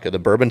good vodka. The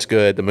bourbon's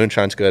good. The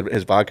moonshine's good.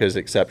 His vodka is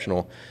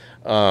exceptional.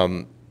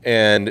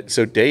 And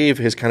so Dave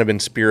has kind of been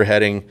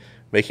spearheading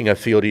making a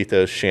Field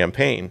Ethos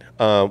champagne,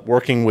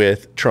 working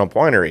with Trump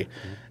Winery.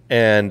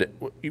 And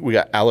we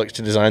got Alex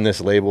to design this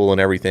label and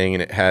everything,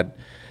 and it had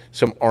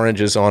some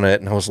oranges on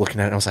it, and I was looking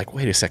at it, and I was like,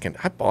 wait a second,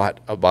 I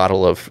bought a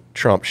bottle of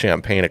Trump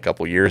champagne a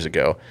couple years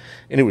ago,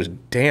 and it was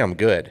damn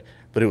good,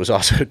 but it was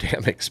also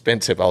damn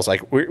expensive. I was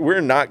like, we're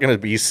not going to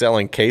be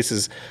selling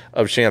cases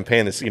of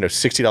champagne that's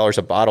 $60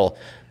 a bottle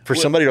for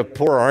somebody to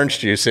pour orange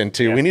juice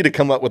into. Yeah. We need to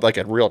come up with like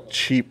a real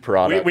cheap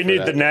product. We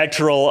need the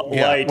natural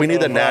light. We need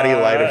the natty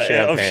light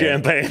of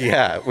champagne.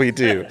 Yeah, we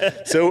do.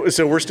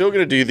 So we're still going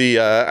to do the.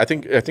 I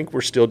think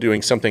we're still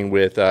doing something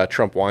with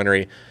Trump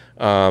Winery.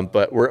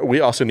 But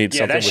we also need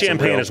something. That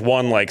champagne has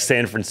won like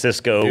San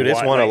Francisco. Dude,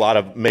 it's won a lot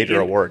of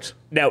major awards.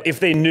 Now, if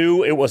they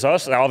knew it was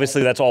us,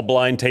 obviously that's all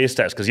blind taste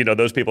test, because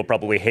those people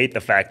probably hate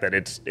the fact that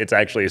it's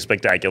actually a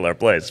spectacular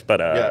place. But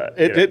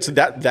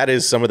that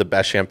is some of the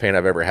best champagne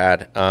I've ever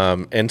had.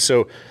 And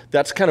so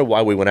that's kind of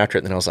why we went after it.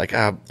 And then I was like,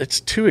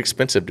 it's too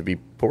expensive to be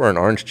pouring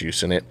orange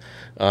juice in it.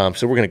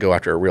 So we're going to go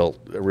after a real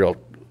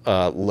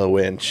low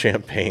end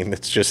champagne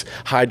that's just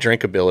high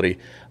drinkability.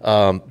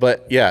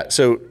 But yeah,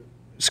 so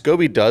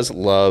Schoby does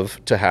love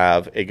to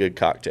have a good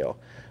cocktail.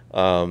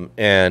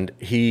 And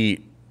he's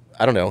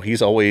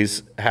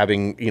always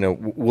having,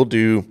 we'll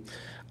do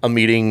a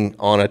meeting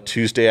on a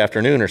Tuesday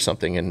afternoon or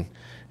something, and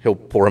he'll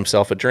pour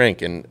himself a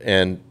drink.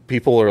 And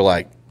people are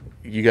like,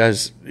 you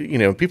guys,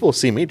 people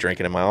see me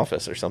drinking in my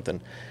office or something,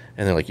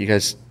 and they're like, you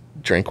guys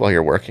drink while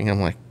you're working?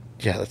 I'm like,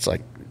 yeah, that's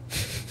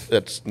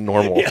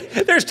normal. Yeah,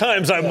 there's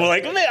times I'm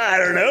like, I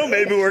don't know,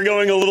 maybe we're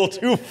going a little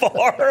too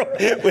far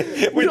with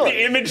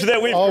the image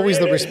that we've always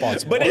created. The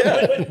responsible.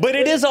 But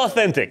it is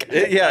authentic.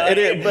 It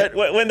is. But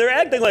when they're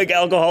acting like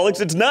alcoholics,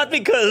 it's not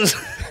because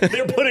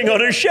they're putting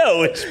on a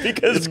show. It's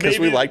because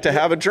we like to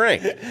have a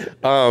drink.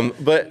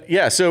 But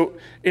yeah, so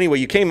anyway,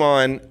 you came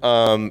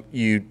on,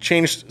 you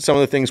changed some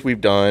of the things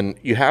we've done.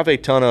 You have a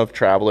ton of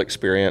travel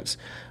experience.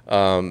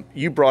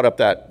 You brought up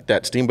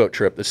that steamboat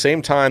trip. The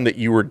same time that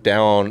you were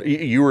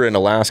you were in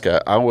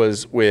Alaska, I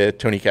was with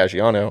Tony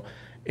Caggiano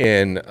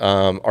in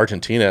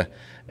Argentina,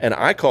 and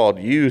I called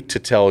you to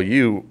tell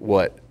you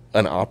what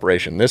an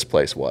operation this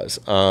place was.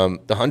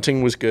 The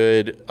hunting was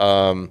good.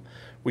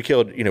 We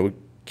killed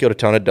a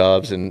ton of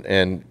doves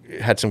and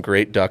had some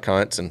great duck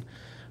hunts. And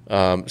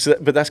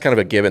but that's kind of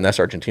a given. That's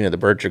Argentina. The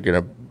birds are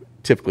going to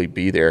typically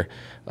be there.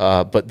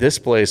 But this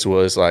place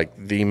was like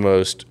the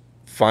most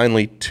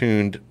finely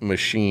tuned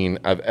machine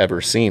I've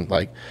ever seen,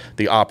 like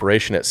the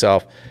operation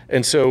itself.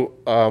 And so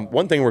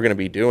one thing we're going to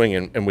be doing,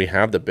 and we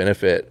have the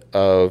benefit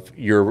of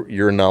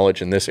your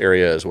knowledge in this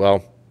area as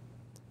well,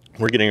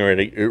 we're getting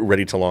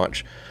ready to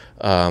launch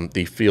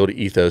the Field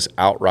Ethos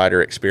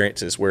Outrider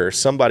experiences, where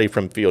somebody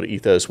from Field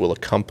Ethos will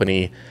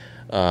accompany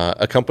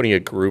a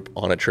group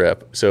on a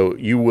trip. So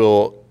you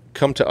will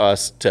come to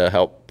us to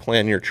help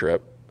plan your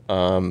trip,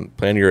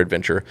 plan your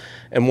adventure,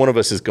 and one of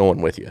us is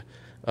going with you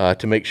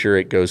to make sure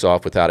it goes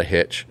off without a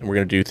hitch. And we're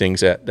going to do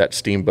things at that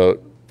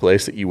steamboat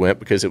place that you went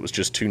because it was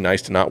just too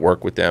nice to not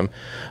work with them.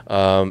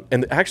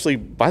 And actually,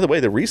 by the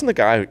way, the reason the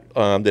guy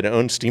that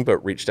owned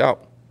Steamboat reached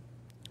out,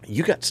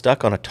 you got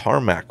stuck on a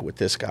tarmac with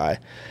this guy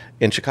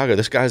in Chicago.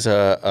 This guy's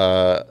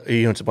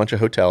he owns a bunch of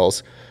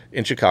hotels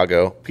in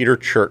Chicago. Peter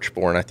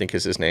Churchborn, I think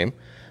is his name.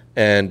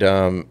 And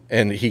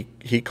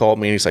he called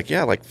me and he's like,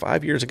 yeah, like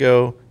 5 years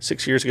ago,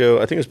 6 years ago,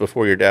 I think it was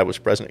before your dad was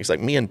president. He's like,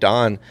 me and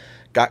Don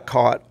got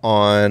caught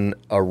on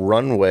a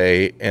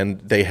runway and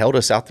they held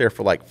us out there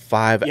for like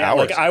 5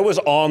 hours. Like I was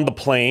on the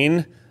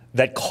plane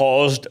that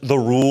caused the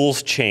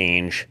rules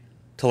change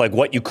to like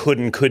what you could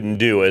and couldn't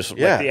do, as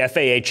like the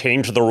FAA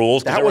changed the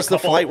rules. That was the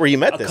flight where you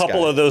met this guy. A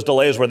couple of those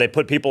delays where they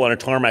put people on a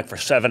tarmac for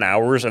 7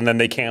 hours and then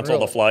they cancel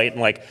the flight,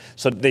 and like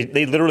so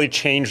they literally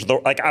changed the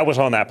I was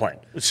on that plane.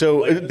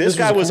 So this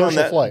guy was on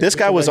that flight. This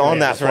guy was on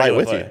that flight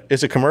with you.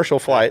 It's a commercial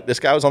flight.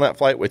 This guy was on that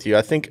flight with you.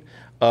 I think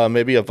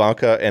maybe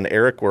Ivanka and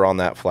Eric were on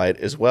that flight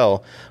as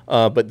well.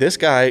 But this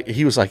guy,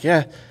 he was like,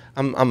 yeah,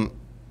 I'm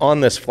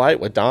on this flight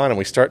with Don, and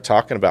we start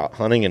talking about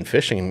hunting and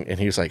fishing, and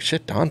he was like,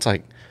 shit, Don's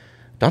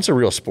a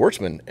real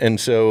sportsman. And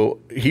so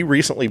he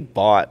recently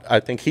bought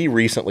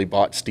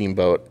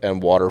Steamboat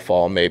and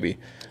Waterfall, maybe.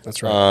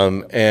 That's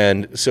right.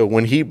 And so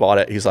when he bought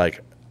it, he's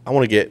like, I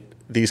want to get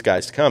these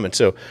guys to come. And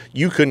so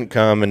you couldn't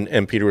come,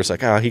 and Peter was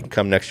like, he can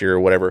come next year or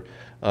whatever.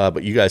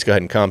 But you guys go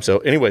ahead and come. So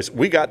anyways,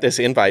 we got this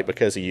invite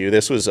because of you.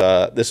 This was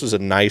a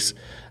nice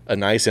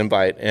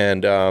invite.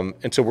 And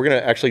so we're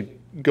going to actually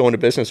go into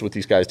business with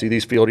these guys, do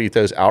these Field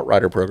Ethos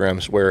Outrider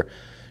programs where,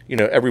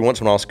 every once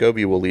in a while,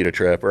 Schoby will lead a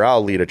trip, or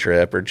I'll lead a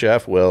trip, or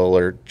Jeff will,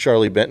 or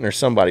Charlie Benton, or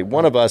somebody.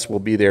 One of us will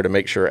be there to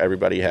make sure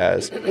everybody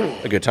has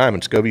a good time.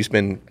 And Schoby's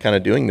been kind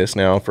of doing this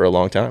now for a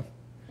long time.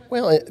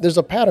 Well, there's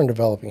a pattern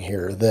developing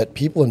here that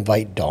people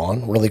invite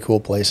Don really cool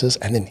places,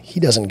 and then he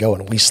doesn't go,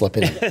 and we slip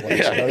into the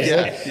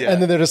place.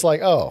 And then they're just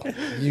like, "Oh,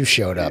 you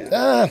showed up.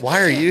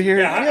 Why are you here?"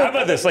 Yeah, how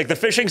about this? Like the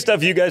fishing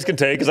stuff you guys can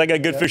take, because I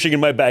got good fishing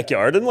in my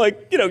backyard, and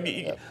like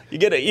you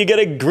get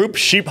a group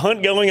sheep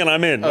hunt going, and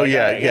I'm in. Oh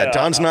like,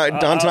 Don's not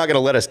going to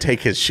let us take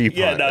his sheep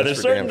hunt. No,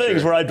 there's certain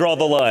things where I draw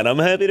the line. I'm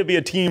happy to be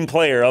a team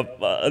player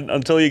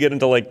until you get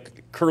into like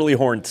curly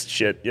horns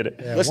shit.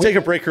 Let's take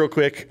a break real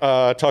quick.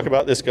 Talk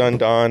about this gun,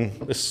 Don.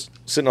 This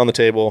sitting on the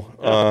table.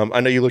 I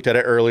know you looked at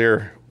it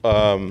earlier.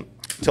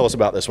 Tell us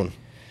about this one.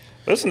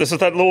 Listen, this is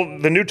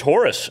the new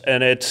Taurus,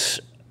 and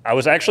I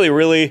was actually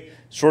really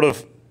sort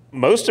of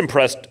most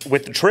impressed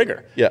with the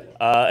trigger. Yeah.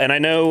 And I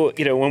know,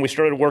 when we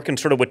started working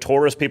sort of with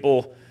Taurus,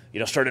 people,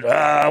 started,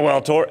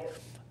 Taurus.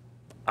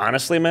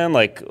 Honestly, man,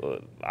 like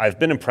I've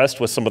been impressed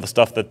with some of the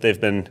stuff that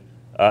they've been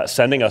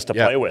sending us to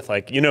play with.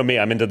 Like, me,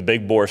 I'm into the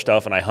big bore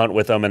stuff, and I hunt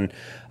with them, and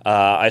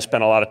I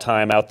spent a lot of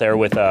time out there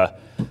with,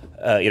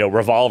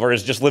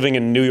 revolvers, just living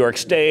in New York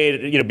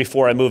State,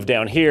 before I moved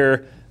down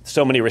here.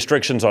 So many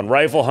restrictions on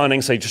rifle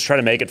hunting, so you just try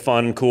to make it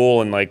fun and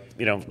cool,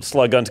 and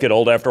slug guns get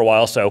old after a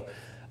while, so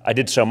I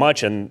did so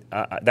much, and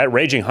that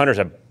Raging Hunter's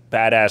a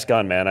badass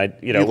gun, man.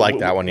 You like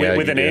that one, yeah.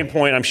 With an aim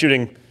point, I'm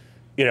shooting,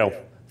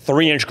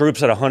 3-inch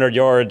groups at 100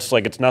 yards,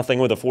 like it's nothing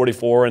with a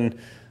 44, and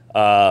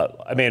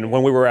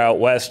when we were out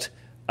west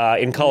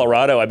in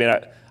Colorado,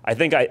 I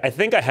think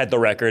I had the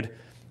record.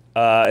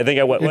 I think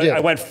I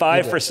went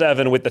 5 for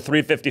 7 with the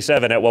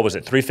 357 at, what was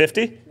it,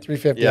 350?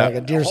 350, like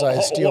a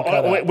deer-sized steel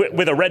cutout.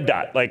 With a red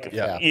dot.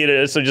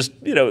 So just,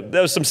 that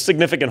was some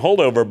significant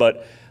holdover,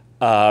 but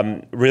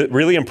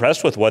really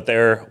impressed with what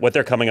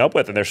they're coming up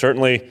with. And they're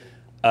certainly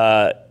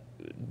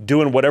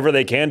doing whatever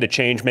they can to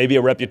change maybe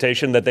a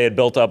reputation that they had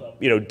built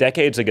up,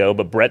 decades ago.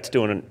 But Brett's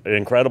doing an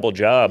incredible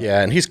job.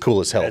 Yeah, and he's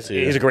cool as hell, too.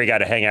 He's a great guy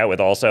to hang out with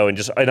also. And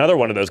just another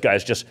one of those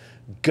guys, just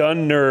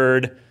gun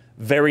nerd,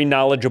 very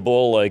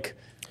knowledgeable, like...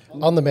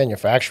 On the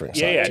manufacturing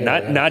side,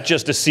 not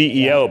just a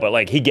CEO, but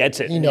like he gets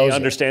it. He knows he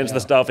understands the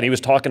stuff, and he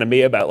was talking to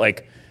me about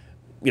like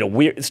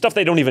weird stuff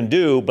they don't even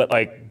do, but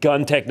like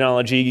gun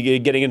technology,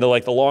 getting into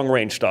like the long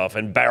range stuff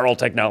and barrel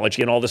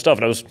technology and all this stuff.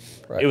 And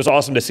it was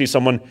awesome to see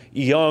someone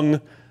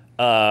young.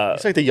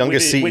 It's like the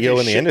youngest CEO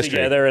in the industry.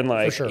 Together and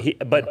like,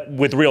 but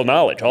with real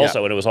knowledge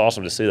also, and it was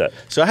awesome to see that.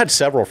 So I had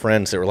several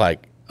friends that were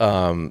like,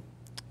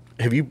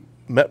 "Have you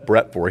met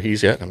Brett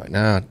Voorhees yet?" And I'm like,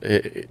 "Nah."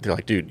 They're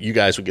like, "Dude, you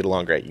guys would get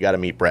along great. You got to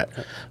meet Brett."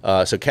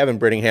 So Kevin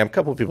Brittingham, a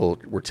couple of people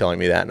were telling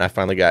me that, and I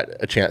finally got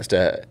a chance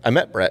to. I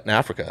met Brett in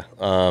Africa.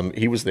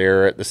 He was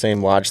there at the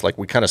same lodge. Like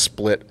we kind of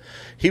split.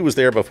 He was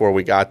there before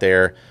we got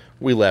there.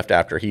 We left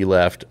after he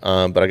left,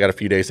 but I got a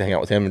few days to hang out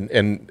with him,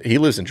 and he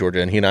lives in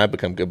Georgia, and he and I have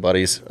become good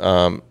buddies. Big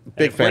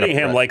fan of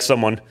Brittingham likes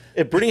someone.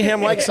 If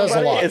Brittingham likes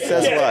somebody, it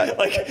says a lot.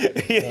 Like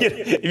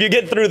if you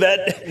get through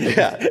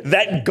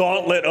that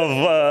gauntlet of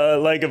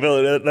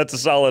likability, that's a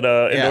solid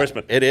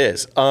endorsement. It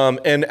is.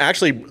 And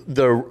actually,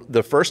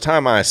 the first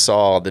time I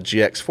saw the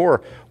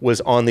GX4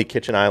 was on the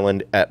kitchen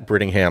island at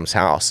Brittingham's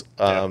house.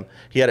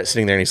 He had it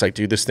sitting there, and he's like,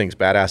 "Dude, this thing's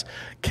badass."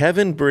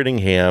 Kevin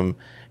Brittingham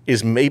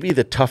is maybe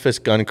the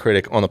toughest gun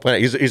critic on the planet.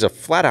 He's a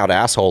flat out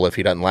asshole if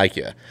he doesn't like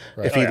you.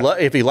 Right.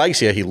 If he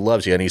likes you, he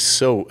loves you, and he's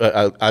so.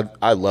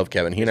 I love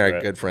Kevin. He and I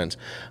are good friends.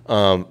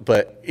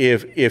 But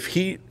if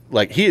he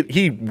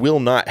he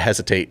will not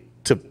hesitate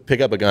to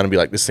pick up a gun and be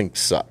like, "This thing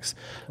sucks."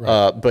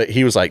 Right. But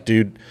he was like,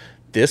 "Dude,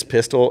 this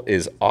pistol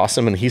is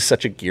awesome," and he's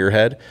such a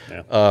gearhead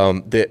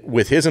that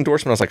with his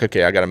endorsement, I was like,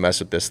 "Okay, I got to mess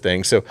with this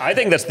thing." So I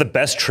think that's the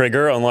best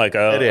trigger on like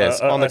it is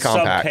on the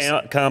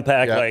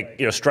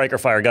compact striker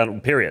fire gun.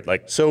 Period.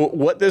 Like so,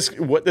 what this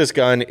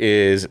gun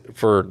is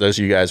for those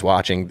of you guys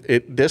watching.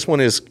 This one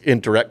is in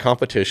direct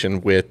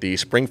competition with the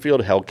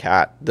Springfield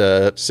Hellcat,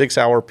 the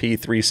 6-hour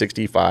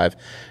P365,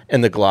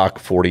 and the Glock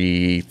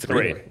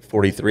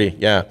 43.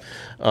 Yeah.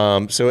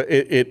 So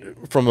it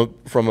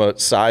from a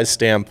size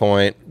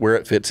standpoint, where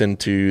it fits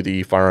into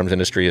the firearms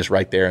industry is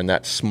right there in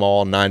that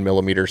small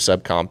 9mm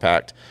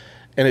subcompact,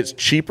 and it's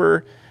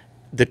cheaper.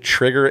 The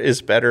trigger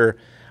is better.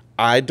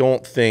 I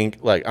don't think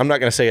I'm not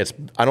going to say it's.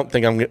 I'm not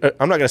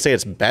going to say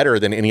it's better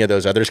than any of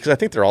those others because I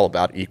think they're all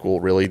about equal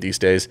really these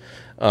days.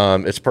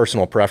 It's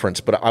personal preference,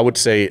 but I would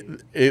say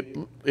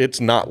it's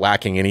not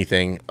lacking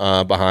anything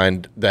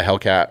behind the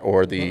Hellcat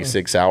or the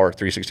 6-hour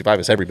 365.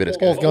 It's every bit as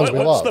good.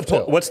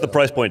 What's the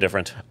price point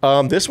difference?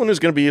 This one is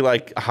going to be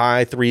like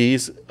high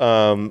threes,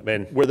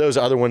 where those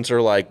other ones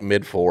are like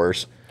mid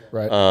fours.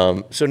 Right.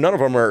 So none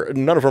of them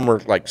are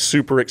like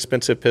super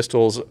expensive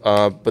pistols,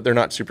 but they're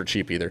not super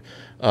cheap either.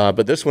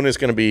 But this one is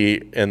going to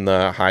be in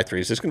the high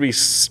threes. It's going to be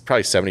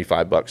probably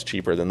 $75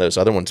 cheaper than those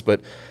other ones,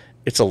 but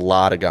it's a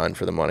lot of gun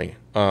for the money.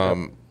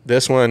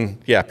 This one,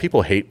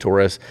 people hate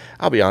Taurus.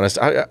 I'll be honest.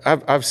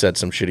 I've said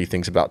some shitty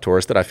things about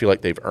Taurus that I feel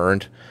like they've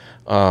earned.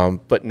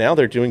 But now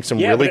they're doing some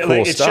really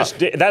cool stuff.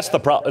 That's the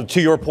problem.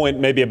 To your point,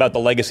 maybe about the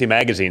legacy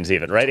magazines,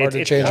 even right.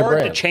 It's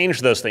hard to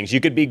change those things. You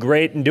could be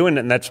great in doing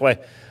it, and that's why.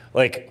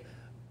 Like,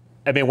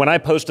 I mean, when I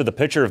posted the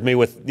picture of me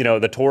with,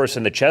 the Taurus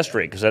and the chest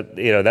rig, because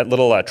that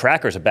little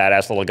tracker is a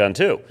badass little gun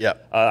too. Yeah.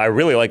 I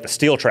really like the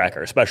steel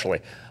tracker,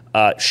 especially.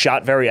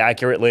 Shot very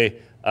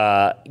accurately,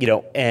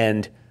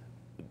 and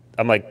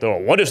I'm like, "Oh,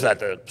 what is that?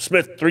 The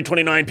Smith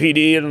 329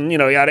 PD?" And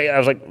yada. I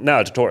was like, "No,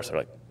 it's a Taurus." They're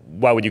like,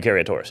 "Why would you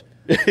carry a Taurus?"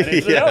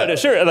 No,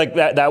 sure. Like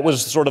that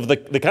was sort of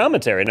the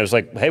commentary, and it was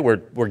like, "Hey,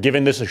 we're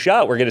giving this a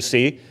shot. We're going to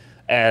see."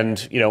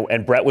 And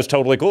and Brett was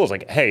totally cool. It's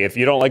like, "Hey, if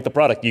you don't like the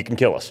product, you can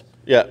kill us."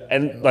 Yeah.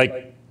 And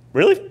like,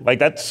 really? Like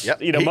that's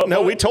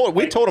we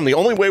told him the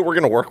only way we're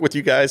going to work with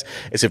you guys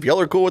is if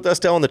y'all are cool with us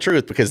telling the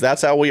truth, because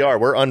that's how we are.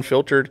 We're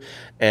unfiltered,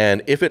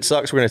 and if it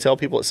sucks, we're going to tell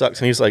people it sucks.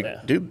 And he's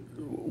like, "Dude,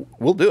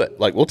 we'll do it.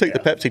 Like we'll take the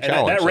Pepsi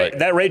challenge."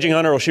 That Raging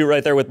Hunter will shoot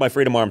right there with my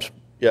Freedom Arms.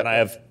 Yeah. And I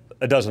have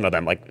a dozen of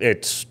them. Like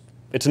it's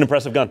an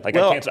impressive gun. Like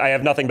I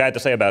have nothing bad to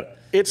say about it.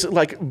 It's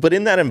like, but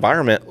in that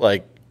environment,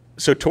 like.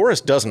 So Taurus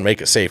doesn't make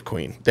a safe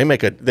queen. They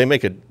make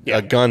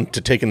a gun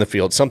to take in the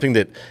field, something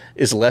that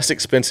is less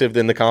expensive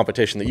than the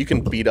competition that you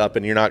can beat up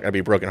and you're not going to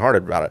be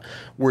brokenhearted about it.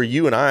 Where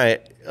you and I,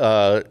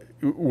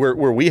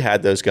 where we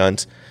had those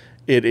guns,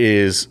 it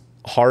is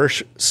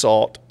harsh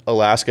salt,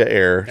 Alaska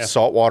air,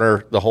 salt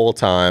water the whole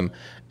time.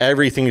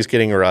 Everything is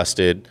getting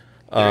rusted.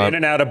 You're in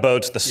and out of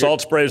boats. The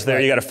salt spray's there.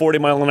 You got a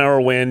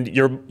 40-mile-an-hour wind.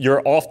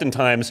 You're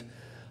oftentimes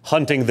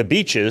hunting the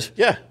beaches,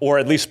 or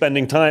at least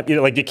spending time.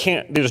 Like you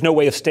can't. There's no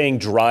way of staying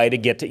dry to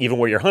get to even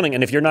where you're hunting.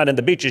 And if you're not in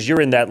the beaches,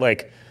 you're in that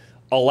like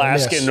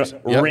Alaskan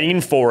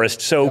rainforest.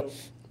 So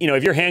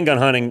if you're handgun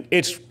hunting,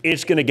 it's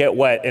going to get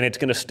wet and it's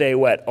going to stay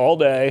wet all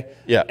day.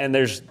 Yeah. And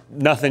there's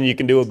nothing you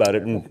can do about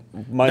it. And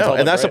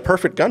that's a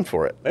perfect gun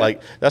for it. Yeah.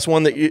 Like that's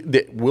one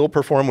that will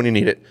perform when you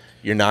need it.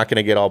 You're not going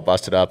to get all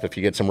busted up if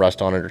you get some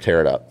rust on it or tear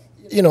it up.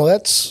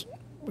 That's.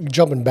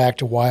 Jumping back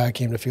to why I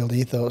came to Field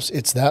Ethos,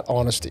 it's that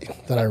honesty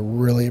that I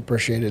really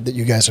appreciated that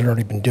you guys had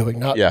already been doing.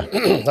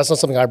 That's not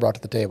something I brought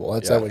to the table.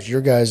 That was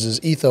your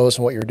guys' ethos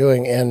and what you're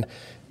doing, and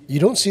you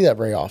don't see that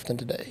very often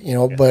today.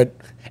 But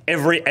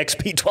every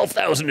XP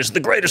 12,000 is the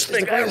greatest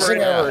thing ever.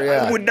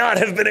 I would not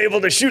have been able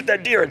to shoot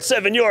that deer at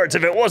 7 yards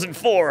if it wasn't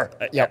for.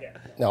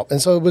 No.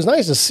 And so it was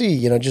nice to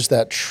see, just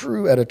that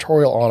true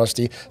editorial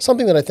honesty,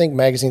 something that I think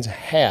magazines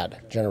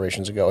had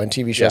generations ago and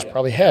TV shows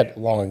probably had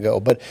long ago,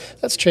 but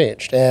that's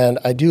changed. And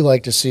I do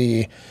like to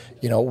see,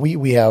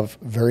 we have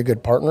very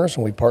good partners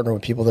and we partner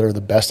with people that are the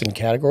best in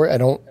category. I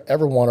don't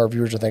ever want our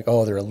viewers to think,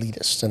 oh, they're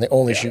elitists and they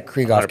only shoot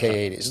Krieghoff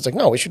K80s. It's like,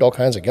 no, we shoot all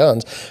kinds of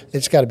guns.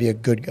 It's got to be a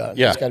good gun.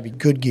 Yeah. It's got to be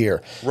good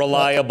gear.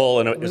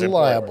 Reliable.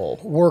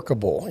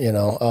 Workable,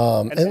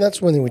 and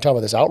that's when we talk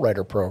about this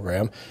Outrider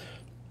program.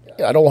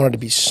 I don't want it to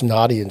be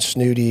snotty and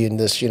snooty and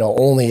this,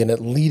 only an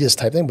elitist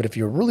type thing. But if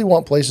you really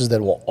want places that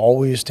will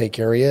always take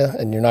care of you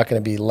and you're not going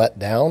to be let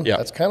down,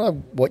 that's kind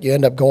of what you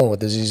end up going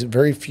with. Is these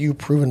very few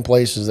proven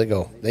places that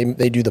go,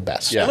 they do the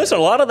best. Yeah. And listen,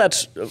 a lot of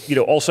that's,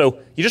 also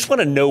you just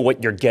want to know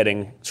what you're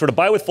getting. Sort of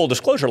buy with full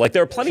disclosure. Like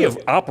there are plenty of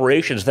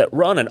operations that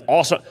run an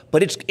awesome,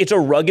 but it's a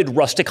rugged,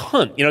 rustic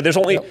hunt. There's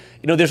only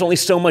there's only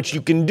so much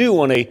you can do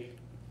on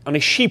a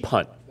sheep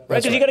hunt,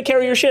 right? Because you got to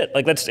carry your shit.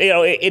 Like that's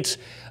it's.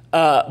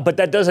 But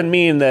that doesn't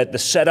mean that the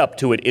setup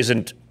to it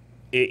isn't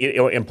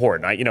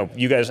important.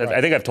 You guys,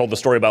 I think I've told the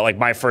story about like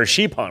my first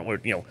sheep hunt,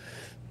 where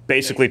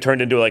basically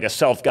turned into like a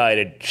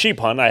self-guided sheep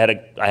hunt. I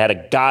had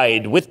a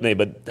guide with me,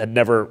 but had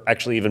never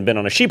actually even been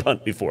on a sheep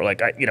hunt before.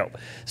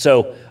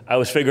 So I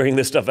was figuring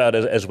this stuff out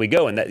as we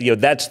go, and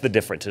that's the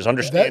difference, is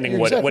understanding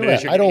what it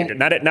is you're going to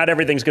do. Not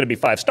everything's going to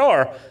be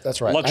 5-star. That's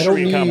right.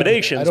 Luxury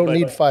accommodations. I don't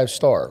need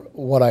 5-star.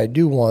 What I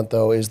do want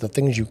though is the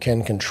things you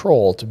can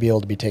control to be able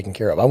to be taken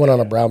care of. I went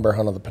on a brown bear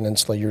hunt on the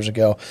peninsula years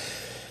ago.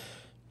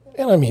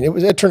 And I mean,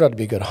 it turned out to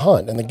be a good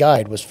hunt, and the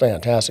guide was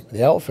fantastic.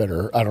 The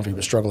outfitter, I don't know if he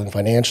was struggling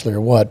financially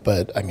or what,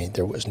 but I mean,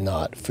 there was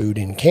not food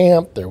in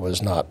camp, there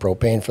was not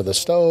propane for the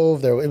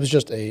stove. It was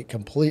just a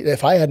complete.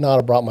 If I had not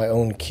have brought my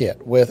own kit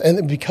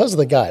and because of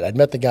the guide, I'd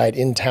met the guide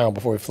in town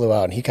before we flew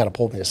out, and he kind of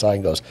pulled me aside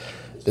and goes,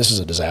 "This is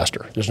a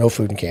disaster. There's no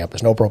food in camp.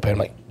 There's no propane." I'm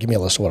like, "Give me a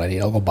list of what I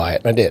need. I'll go buy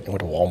it." And I did. I went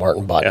to Walmart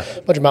and bought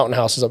a bunch of mountain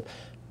houses up.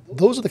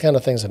 Those are the kind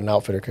of things that an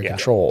outfitter could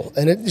control,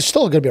 and it's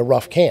still going to be a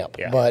rough camp.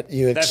 Yeah. But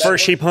that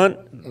first sheep hunt.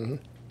 Mm-hmm.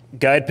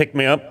 Guide picked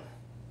me up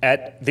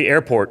at the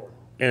airport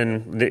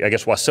in, I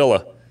guess,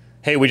 Wasilla.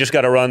 Hey, we just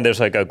got to run. There's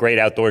like a great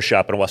outdoor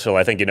shop in Wasilla.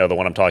 I think you know the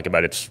one I'm talking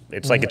about. It's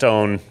like its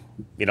own,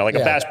 like a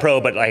Bass Pro,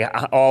 but like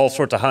all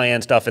sorts of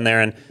high-end stuff in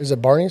there. And is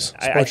it Barney's?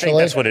 I think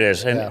that's what it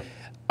is. And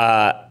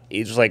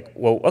he's like,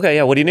 well, okay,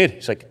 yeah, what do you need?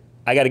 He's like,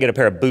 I got to get a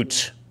pair of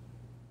boots.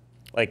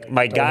 Like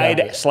my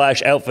guide /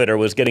 outfitter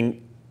was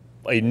getting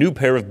a new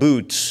pair of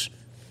boots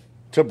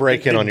to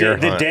break in on your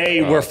hunt. The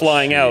day we're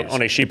flying out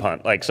on a sheep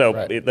hunt. Like, so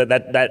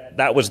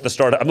that was the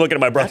start. I'm looking at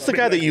my brother. That's the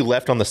guy that you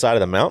left on the side of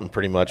the mountain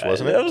pretty much,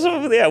 wasn't it? I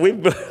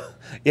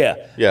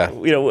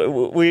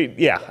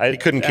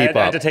couldn't keep up.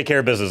 I had to take care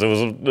of business. It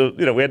was,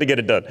 we had to get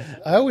it done.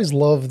 I always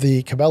love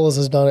the Cabela's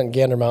has done it and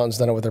Gander Mountain's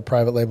done it with their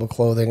private label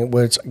clothing,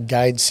 where it's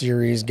guide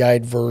series,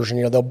 guide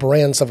version. They'll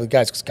brand stuff with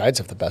guides because guides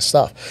have the best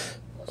stuff,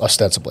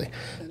 ostensibly.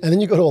 And then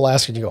you go to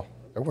Alaska and you go,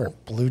 they're wearing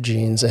blue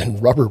jeans and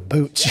rubber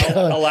boots.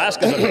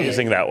 Alaska's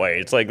amazing that way.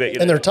 It's like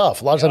and they're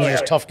tough. A lot of times they're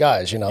just tough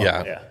guys.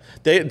 Yeah.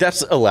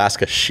 That's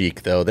Alaska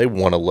chic, though. They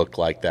want to look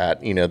like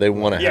that. They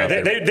want to have.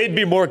 They'd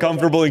be more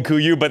comfortable in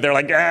Kuyu, but they're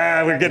like,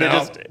 we're gonna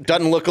just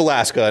doesn't look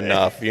Alaska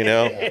enough.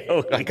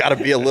 I got to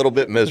be a little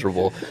bit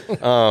miserable.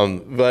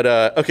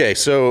 Okay,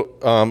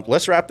 so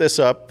let's wrap this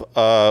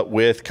up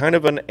with kind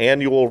of an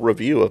annual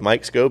review of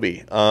Mike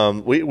Schoby.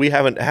 We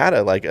haven't had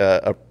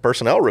a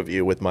personnel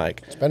review with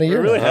Mike. It's been a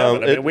year. We really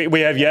haven't.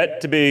 We have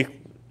yet to be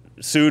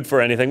sued for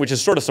anything, which is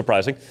sort of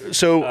surprising.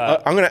 So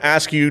I'm going to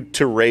ask you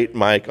to rate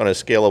Mike on a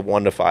scale of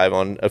 1 to 5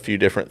 on a few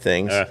different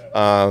things.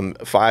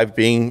 5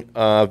 being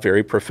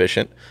very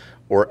proficient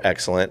or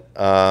excellent,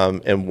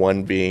 and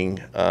 1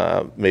 being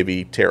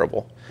maybe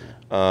terrible.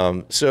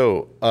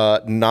 So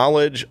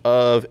knowledge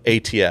of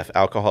ATF,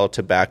 alcohol,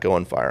 tobacco,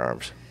 and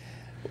firearms.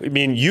 You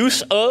mean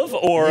use of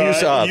or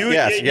use of?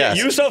 Yes.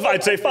 Use of?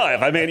 I'd say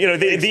 5. I mean,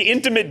 the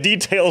intimate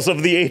details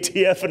of the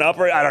ATF and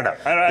operate. I don't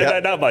know.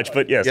 Not much,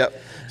 but yes.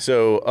 Yep.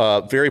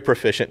 So very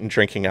proficient in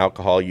drinking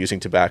alcohol, using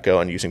tobacco,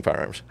 and using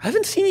firearms. I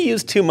haven't seen you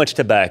use too much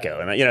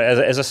tobacco, and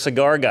as a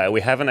cigar guy,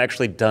 we haven't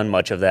actually done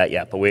much of that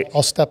yet. But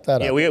I'll step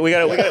that up. Yeah, we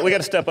got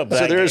to step up that.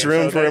 So there's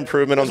room for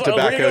improvement on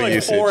tobacco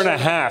usage.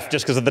 4.5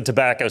 just because of the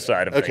tobacco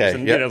side of things.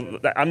 Okay. And,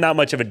 I'm not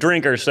much of a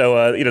drinker,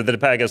 so the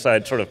tobacco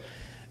side sort of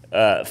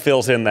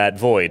fills in that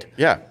void.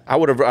 Yeah,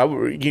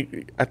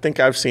 I think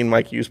I've seen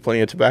Mike use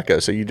plenty of tobacco,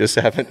 so you just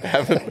haven't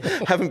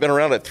been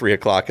around at 3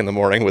 o'clock in the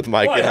morning with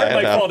Mike. Well, I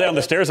heard Mike fall down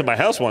the stairs at my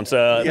house once,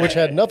 which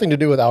had nothing to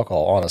do with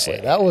alcohol. Honestly,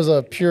 that was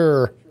a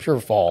pure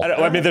fall.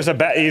 I mean, there's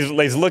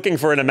he's looking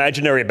for an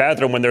imaginary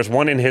bathroom when there's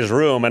one in his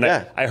room, and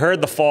I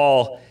heard the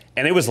fall,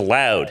 and it was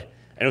loud,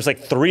 and it was like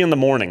 3 in the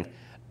morning,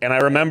 and I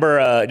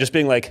remember just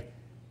being like,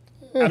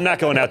 I'm not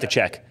going out to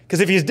check, because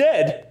if he's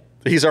dead,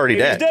 He's already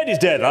dead. He's dead. He's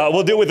dead.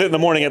 We'll deal with it in the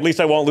morning. At least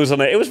I won't lose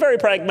on it. It was very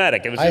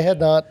pragmatic. I had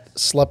not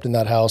slept in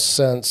that house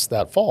since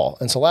that fall.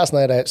 And so last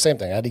night, same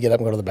thing. I had to get up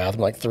and go to the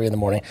bathroom like 3 in the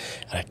morning.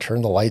 And I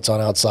turned the lights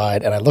on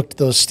outside. And I looked at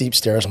those steep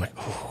stairs. I'm like,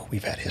 oh,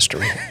 we've had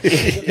history.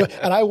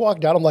 And I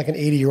walked down. I'm like an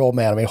 80-year-old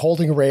man. I mean,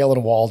 holding a rail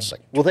and walls. Just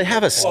like, well, they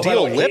have a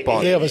steel lip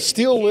on it. They have a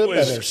steel lip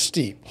and they're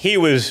steep. He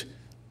was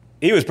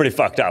pretty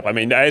fucked up. I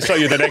mean, I saw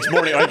you the next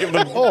morning. Like,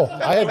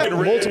 I had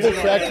multiple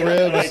cracked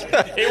ribs.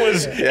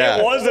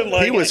 It wasn't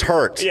like... He was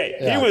hurt.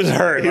 Yeah, he was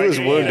hurt. He was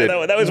wounded.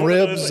 That was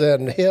ribs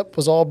and hip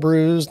was all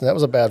bruised, and that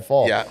was a bad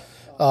fall. Yeah.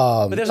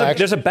 But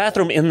there's a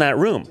bathroom in that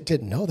room.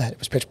 Didn't know that. It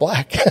was pitch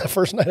black.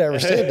 First night I ever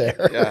stayed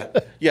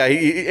there. Yeah.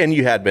 And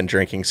you had been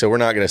drinking, so we're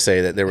not going to say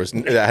that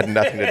that had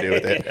nothing to do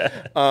with it.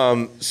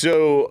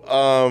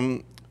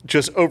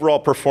 Just overall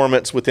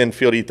performance within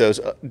Field Ethos,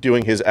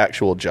 doing his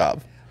actual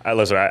job.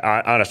 Listen,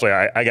 honestly,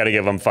 I got to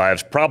give him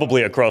 5s,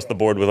 probably across the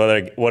board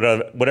with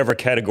whatever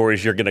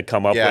categories you're going to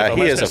come up with. Yeah,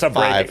 he is a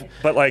 5.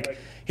 But like,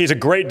 he's a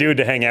great dude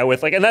to hang out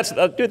with. Like, and that's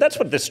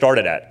what this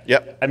started at.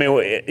 Yep. I mean,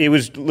 it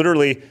was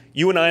literally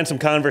you and I in some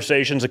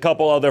conversations, a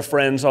couple other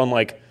friends on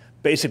like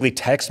basically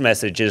text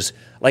messages,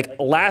 like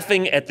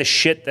laughing at the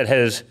shit that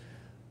has.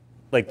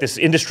 Like this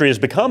industry has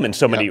become in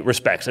so many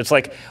respects. It's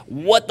like,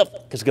 what the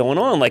fuck is going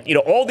on? Like,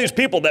 all these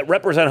people that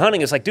represent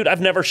hunting, it's like, dude,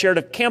 I've never shared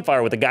a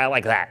campfire with a guy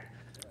like that.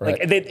 Right.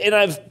 Like, and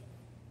I've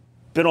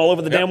been all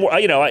over the damn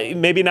world.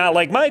 Maybe not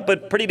like Mike,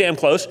 but pretty damn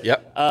close.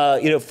 Yep.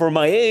 For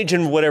my age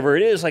and whatever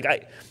it is, like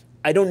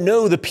I don't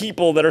know the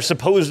people that are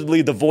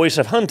supposedly the voice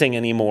of hunting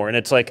anymore. And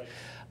it's like,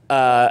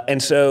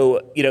 and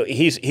so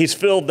he's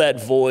filled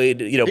that void.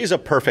 He's a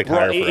perfect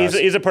hire for us.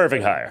 He's a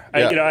perfect hire.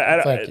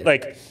 Yeah. Thank you.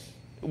 Like.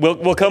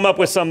 We'll come up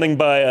with something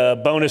by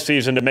bonus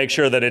season to make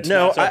sure that it's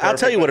no. Not so I'll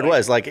tell you what it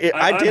was. Like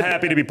I'm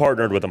happy to be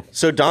partnered with him.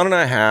 So Don and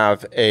I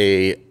have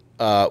a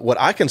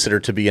what I consider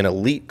to be an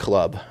elite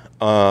club,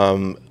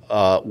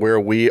 where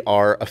we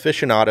are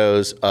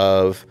aficionados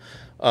of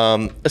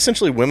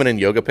essentially women in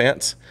yoga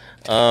pants.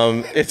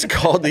 It's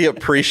called the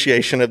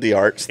Appreciation of the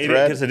Arts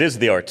thread. Because it is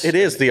the arts. It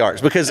is the arts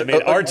because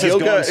arts has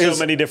gone so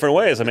many different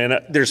ways. I mean,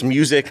 there's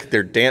music,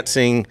 they're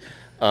dancing,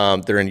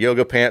 they're in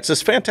yoga pants.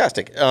 It's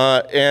fantastic,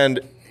 and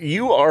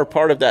you are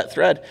part of that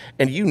thread,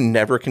 and you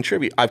never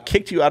contribute. I've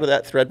kicked you out of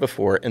that thread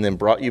before and then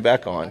brought you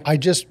back on. I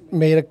just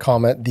made a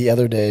comment the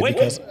other day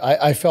because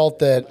I felt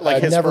that like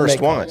I'd his never first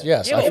make one. comments.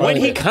 Yes. when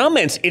he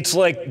comments, it's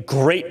like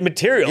great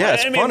material. Yeah,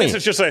 it's funny. This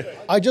is just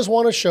I just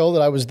want to show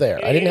that I was there.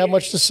 I didn't have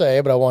much to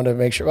say, but I wanted to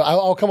make sure.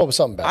 I'll come up with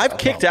something better. I've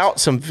kicked out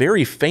some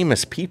very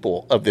famous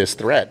people of this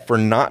thread for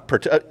not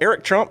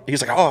Eric Trump.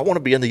 He's like, oh, I want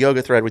to be in the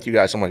yoga thread with you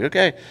guys. I'm like,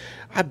 okay.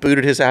 I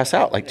booted his ass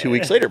out like 2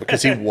 weeks later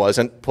because he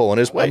wasn't pulling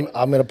his weight.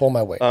 I'm going to pull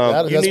my weight.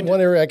 That's one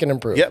area I can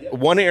improve. Yep,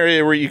 one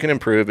area where you can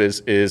improve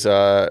is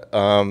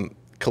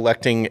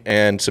collecting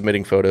and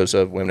submitting photos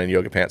of women in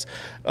yoga pants.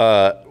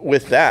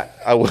 With that,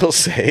 I will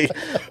say,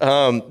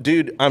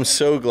 dude, I'm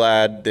so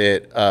glad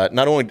that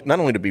not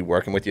only to be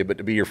working with you, but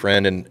to be your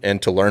friend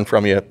and to learn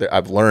from you.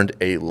 I've learned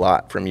a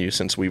lot from you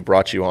since we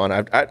brought you on.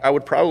 I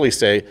would probably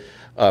say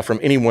from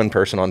any one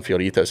person on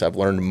Field Ethos, I've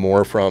learned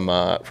more from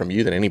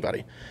you than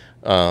anybody.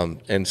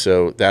 And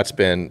so that's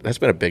been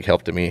a big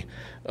help to me.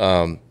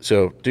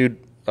 So, dude,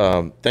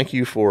 thank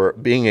you for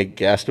being a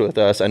guest with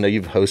us. I know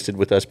you've hosted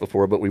with us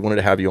before, but we wanted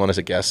to have you on as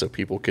a guest so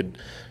people could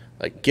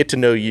get to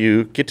know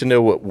you, get to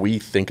know what we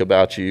think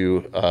about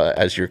you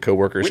as your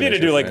coworkers. We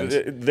need to do friends.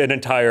 An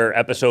entire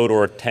episode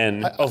or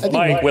 10 of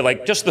Mike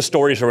with just the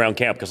stories around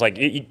camp because I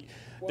think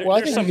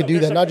we could do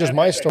that. Not just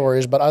my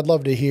stories, but I'd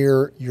love to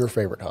hear your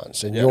favorite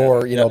hunts and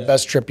your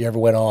best trip you ever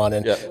went on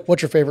and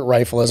what your favorite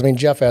rifle is. I mean,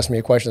 Jeff asked me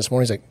a question this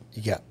morning. He's like,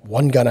 "You got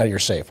one gun out of your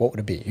safe. What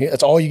would it be?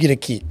 That's all you get to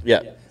keep."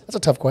 Yeah. That's a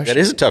tough question. That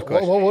is a tough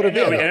question. What would it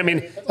be? I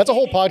mean, that's a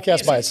whole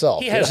podcast by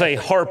itself. He has a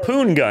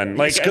harpoon gun.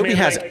 Schoby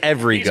has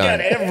every gun.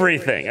 He's got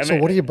everything. So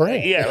what do you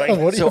bring? Yeah.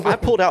 I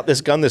pulled out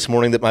this gun this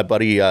morning that my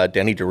buddy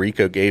Danny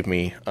DeRico gave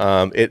me.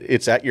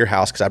 It's at your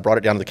house because I brought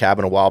it down to the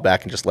cabin a while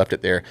back and just left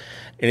it there.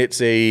 And it's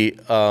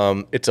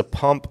a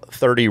Pump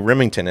 30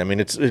 Remington. I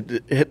mean,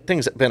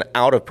 things have been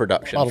out of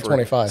production Model for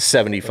 25.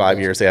 75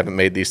 years. They haven't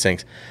made these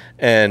things.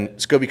 And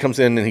Schoby comes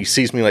in and he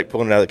sees me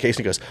pulling it out of the case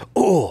and he goes,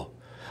 "Oh,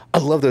 I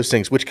love those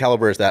things. Which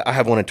caliber is that? I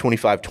have one in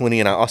 25-20,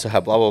 and I also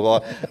have blah, blah,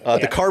 blah."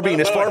 The carbine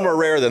is far more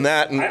rare than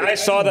that. And I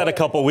saw that a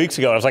couple weeks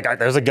ago. I was like,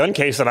 there's a gun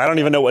case, and I don't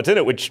even know what's in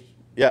it, which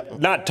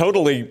not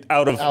totally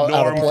out of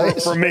norm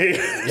for me.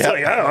 It's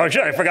like, oh,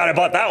 shit, I forgot I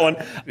bought that one.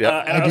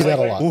 Yeah. I do that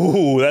a lot.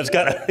 Ooh, that's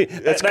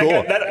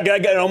cool.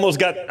 That almost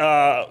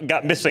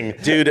got missing.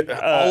 Dude,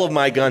 all of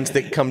my guns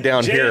that come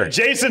down here.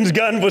 Jason's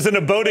gun was in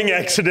a boating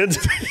accident.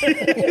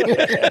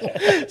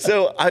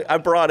 So I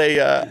brought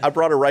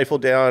a rifle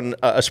down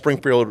a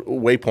Springfield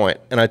Waypoint,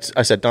 and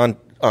I said, "Don,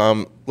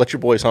 let your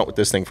boys hunt with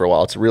this thing for a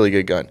while. It's a really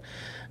good gun,"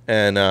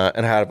 and I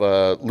have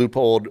a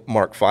Leupold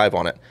Mark V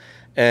on it.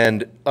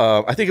 And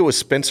I think it was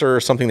Spencer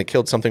or something that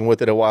killed something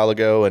with it a while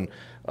ago. And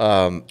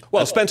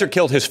Spencer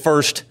killed his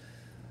first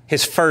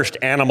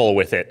animal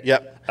with it.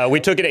 Yep. We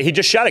took it. He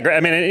just shot it.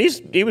 I mean,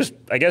 he was,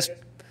 I guess,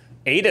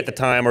 8 at the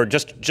time, or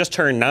just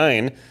turned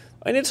 9.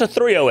 And it's a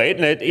 308,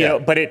 and it, you know,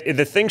 but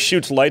the thing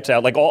shoots lights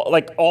out like all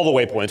the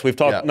waypoints. We've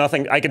talked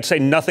nothing. I could say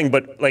nothing,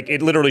 but like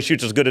it literally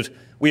shoots as good as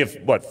we have.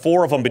 What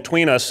 4 of them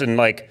between us, and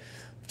like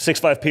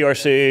 6.5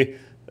 PRC,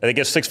 I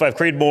guess 6.5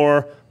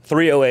 Creedmoor,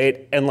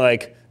 308, and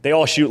like they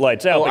all shoot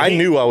lights out. Oh, I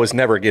knew I was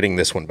never getting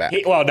this one back.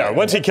 Well, no.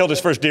 Once he killed his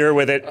first deer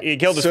with it,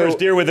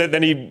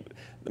 Then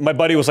my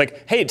buddy was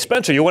like, "Hey,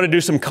 Spencer, you want to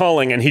do some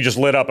culling?" And he just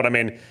lit up. And I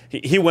mean,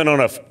 he went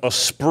on a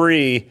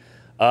spree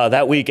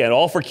that weekend,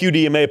 all for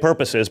QDMA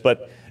purposes,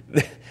 but.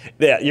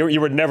 Yeah,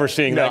 you were never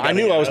seeing that gun. I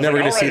knew I was never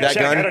going to see that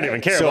gun. I don't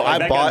even care. So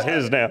that gun's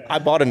his now. I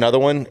bought another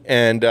one,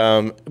 and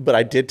but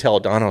I did tell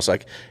Don, I was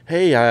like,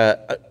 hey,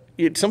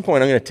 at some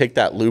point I'm going to take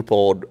that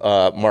Leupold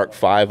Mark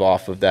V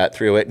off of that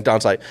 308. And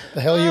Don's like, the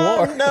hell you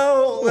are?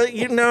 No,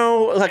 you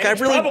know, like I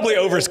really probably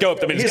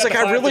overscoped. I mean, he's like,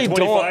 I really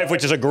don't,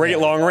 which is a great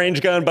long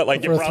range gun, but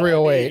like for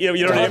 308, you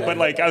know what I mean? But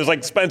like I was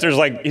like, Spencer's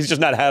like, he's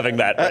just not having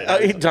that.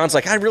 Right Don's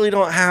like, I really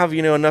don't have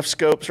enough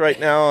scopes right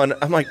now, and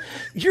I'm like,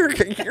 your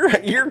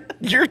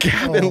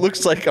cabin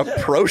looks like a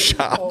pro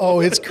shop. Oh,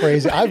 it's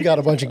crazy. I've got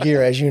a bunch of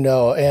gear, as you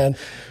know, and.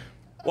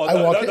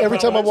 Every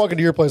time I walk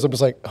into your place, I'm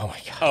just like, oh my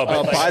god.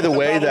 Oh, by the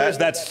way,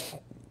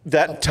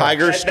 that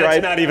Tiger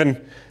Stripe. That's not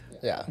even.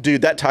 Yeah,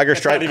 dude, that Tiger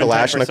Stripe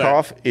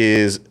Kalashnikov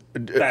is.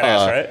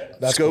 Badass,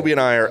 right? Scobie cool. and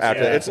I are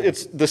after. Yeah.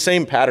 It's the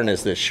same pattern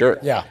as this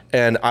shirt. Yeah.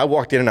 And I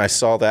walked in and I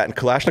saw that, and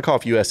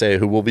Kalashnikov USA,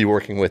 who we'll be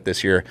working with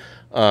this year,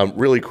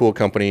 really cool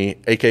company.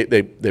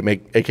 They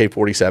make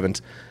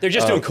AK-47s. They're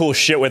just doing cool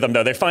shit with them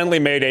though. They finally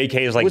made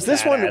AKs like. Was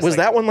this one? Was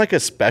that one like a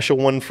special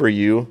one for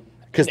you?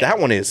 Because that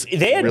one is.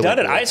 They had really done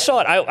it. cool. I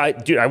saw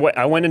it. Dude,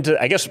 I went into.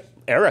 I guess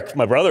Eric,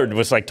 my brother,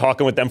 was like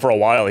talking with them for a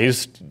while.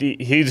 He's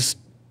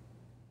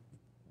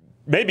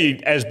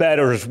maybe as bad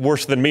or as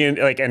worse than me,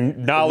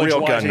 and knowledge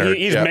wise.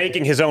 He's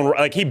making his own.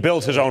 Like he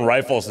builds his own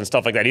rifles and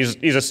stuff like that. He's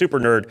a super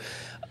nerd.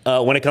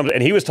 When it comes,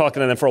 and he was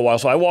talking to them for a while.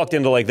 So I walked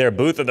into like their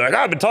booth, and they're like,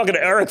 "I've been talking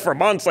to Eric for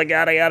months." Like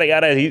yada yada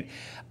yada.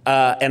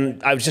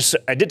 And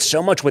I did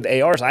so much with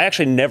ARs. I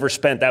actually never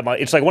spent that much.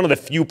 It's like one of the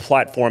few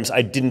platforms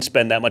I didn't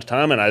spend that much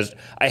time. And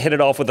I hit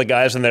it off with the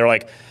guys, and they're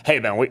like, "Hey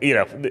man,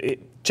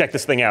 check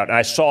this thing out." And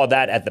I saw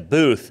that at the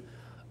booth,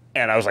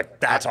 and I was like,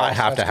 "That's awesome. I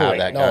have to have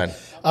that gun."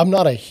 I'm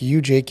not a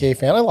huge AK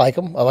fan. I like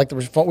them. I like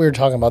we were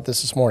talking about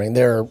this morning.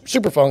 They're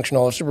super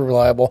functional. They're super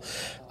reliable.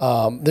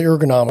 The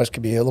ergonomics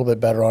could be a little bit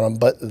better on them,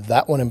 but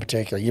that one in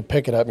particular, you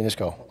pick it up and you just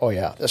go, "Oh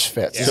yeah, this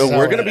fits." So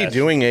we're going to be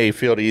doing a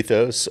Field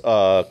Ethos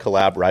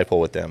collab rifle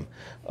with them.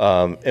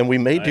 And we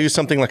may do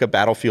something like a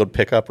Battlefield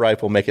pickup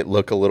rifle, make it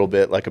look a little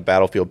bit like a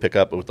Battlefield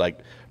pickup with like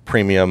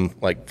premium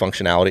like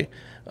functionality.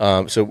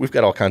 So we've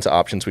got all kinds of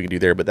options we can do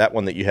there, but that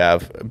one that you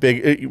have,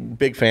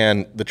 big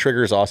fan. The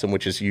trigger is awesome,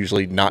 which is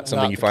usually not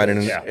something you find in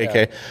an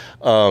AK.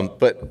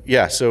 But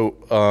yeah, so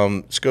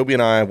Schoby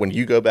and I, when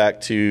you go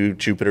back to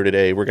Jupiter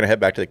today, we're going to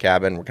head back to the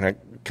cabin. We're going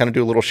to kind of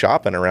do a little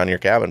shopping around your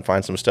cabin,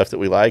 find some stuff that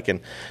we like,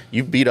 and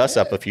you beat us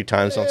up a few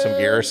times on some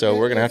gear, so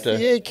we're going to have to.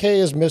 The AK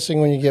is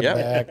missing when you get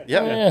back.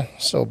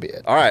 So be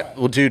it. All right,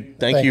 well, dude,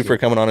 thank you for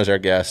coming on as our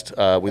guest.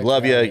 We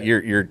love you.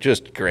 You're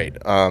just great.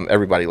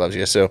 Everybody loves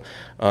you. So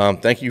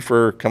thank you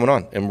for coming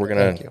on, and we're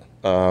going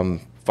to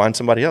find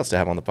somebody else to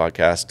have on the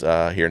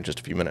podcast here in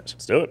just a few minutes.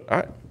 Let's do it. All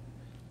right.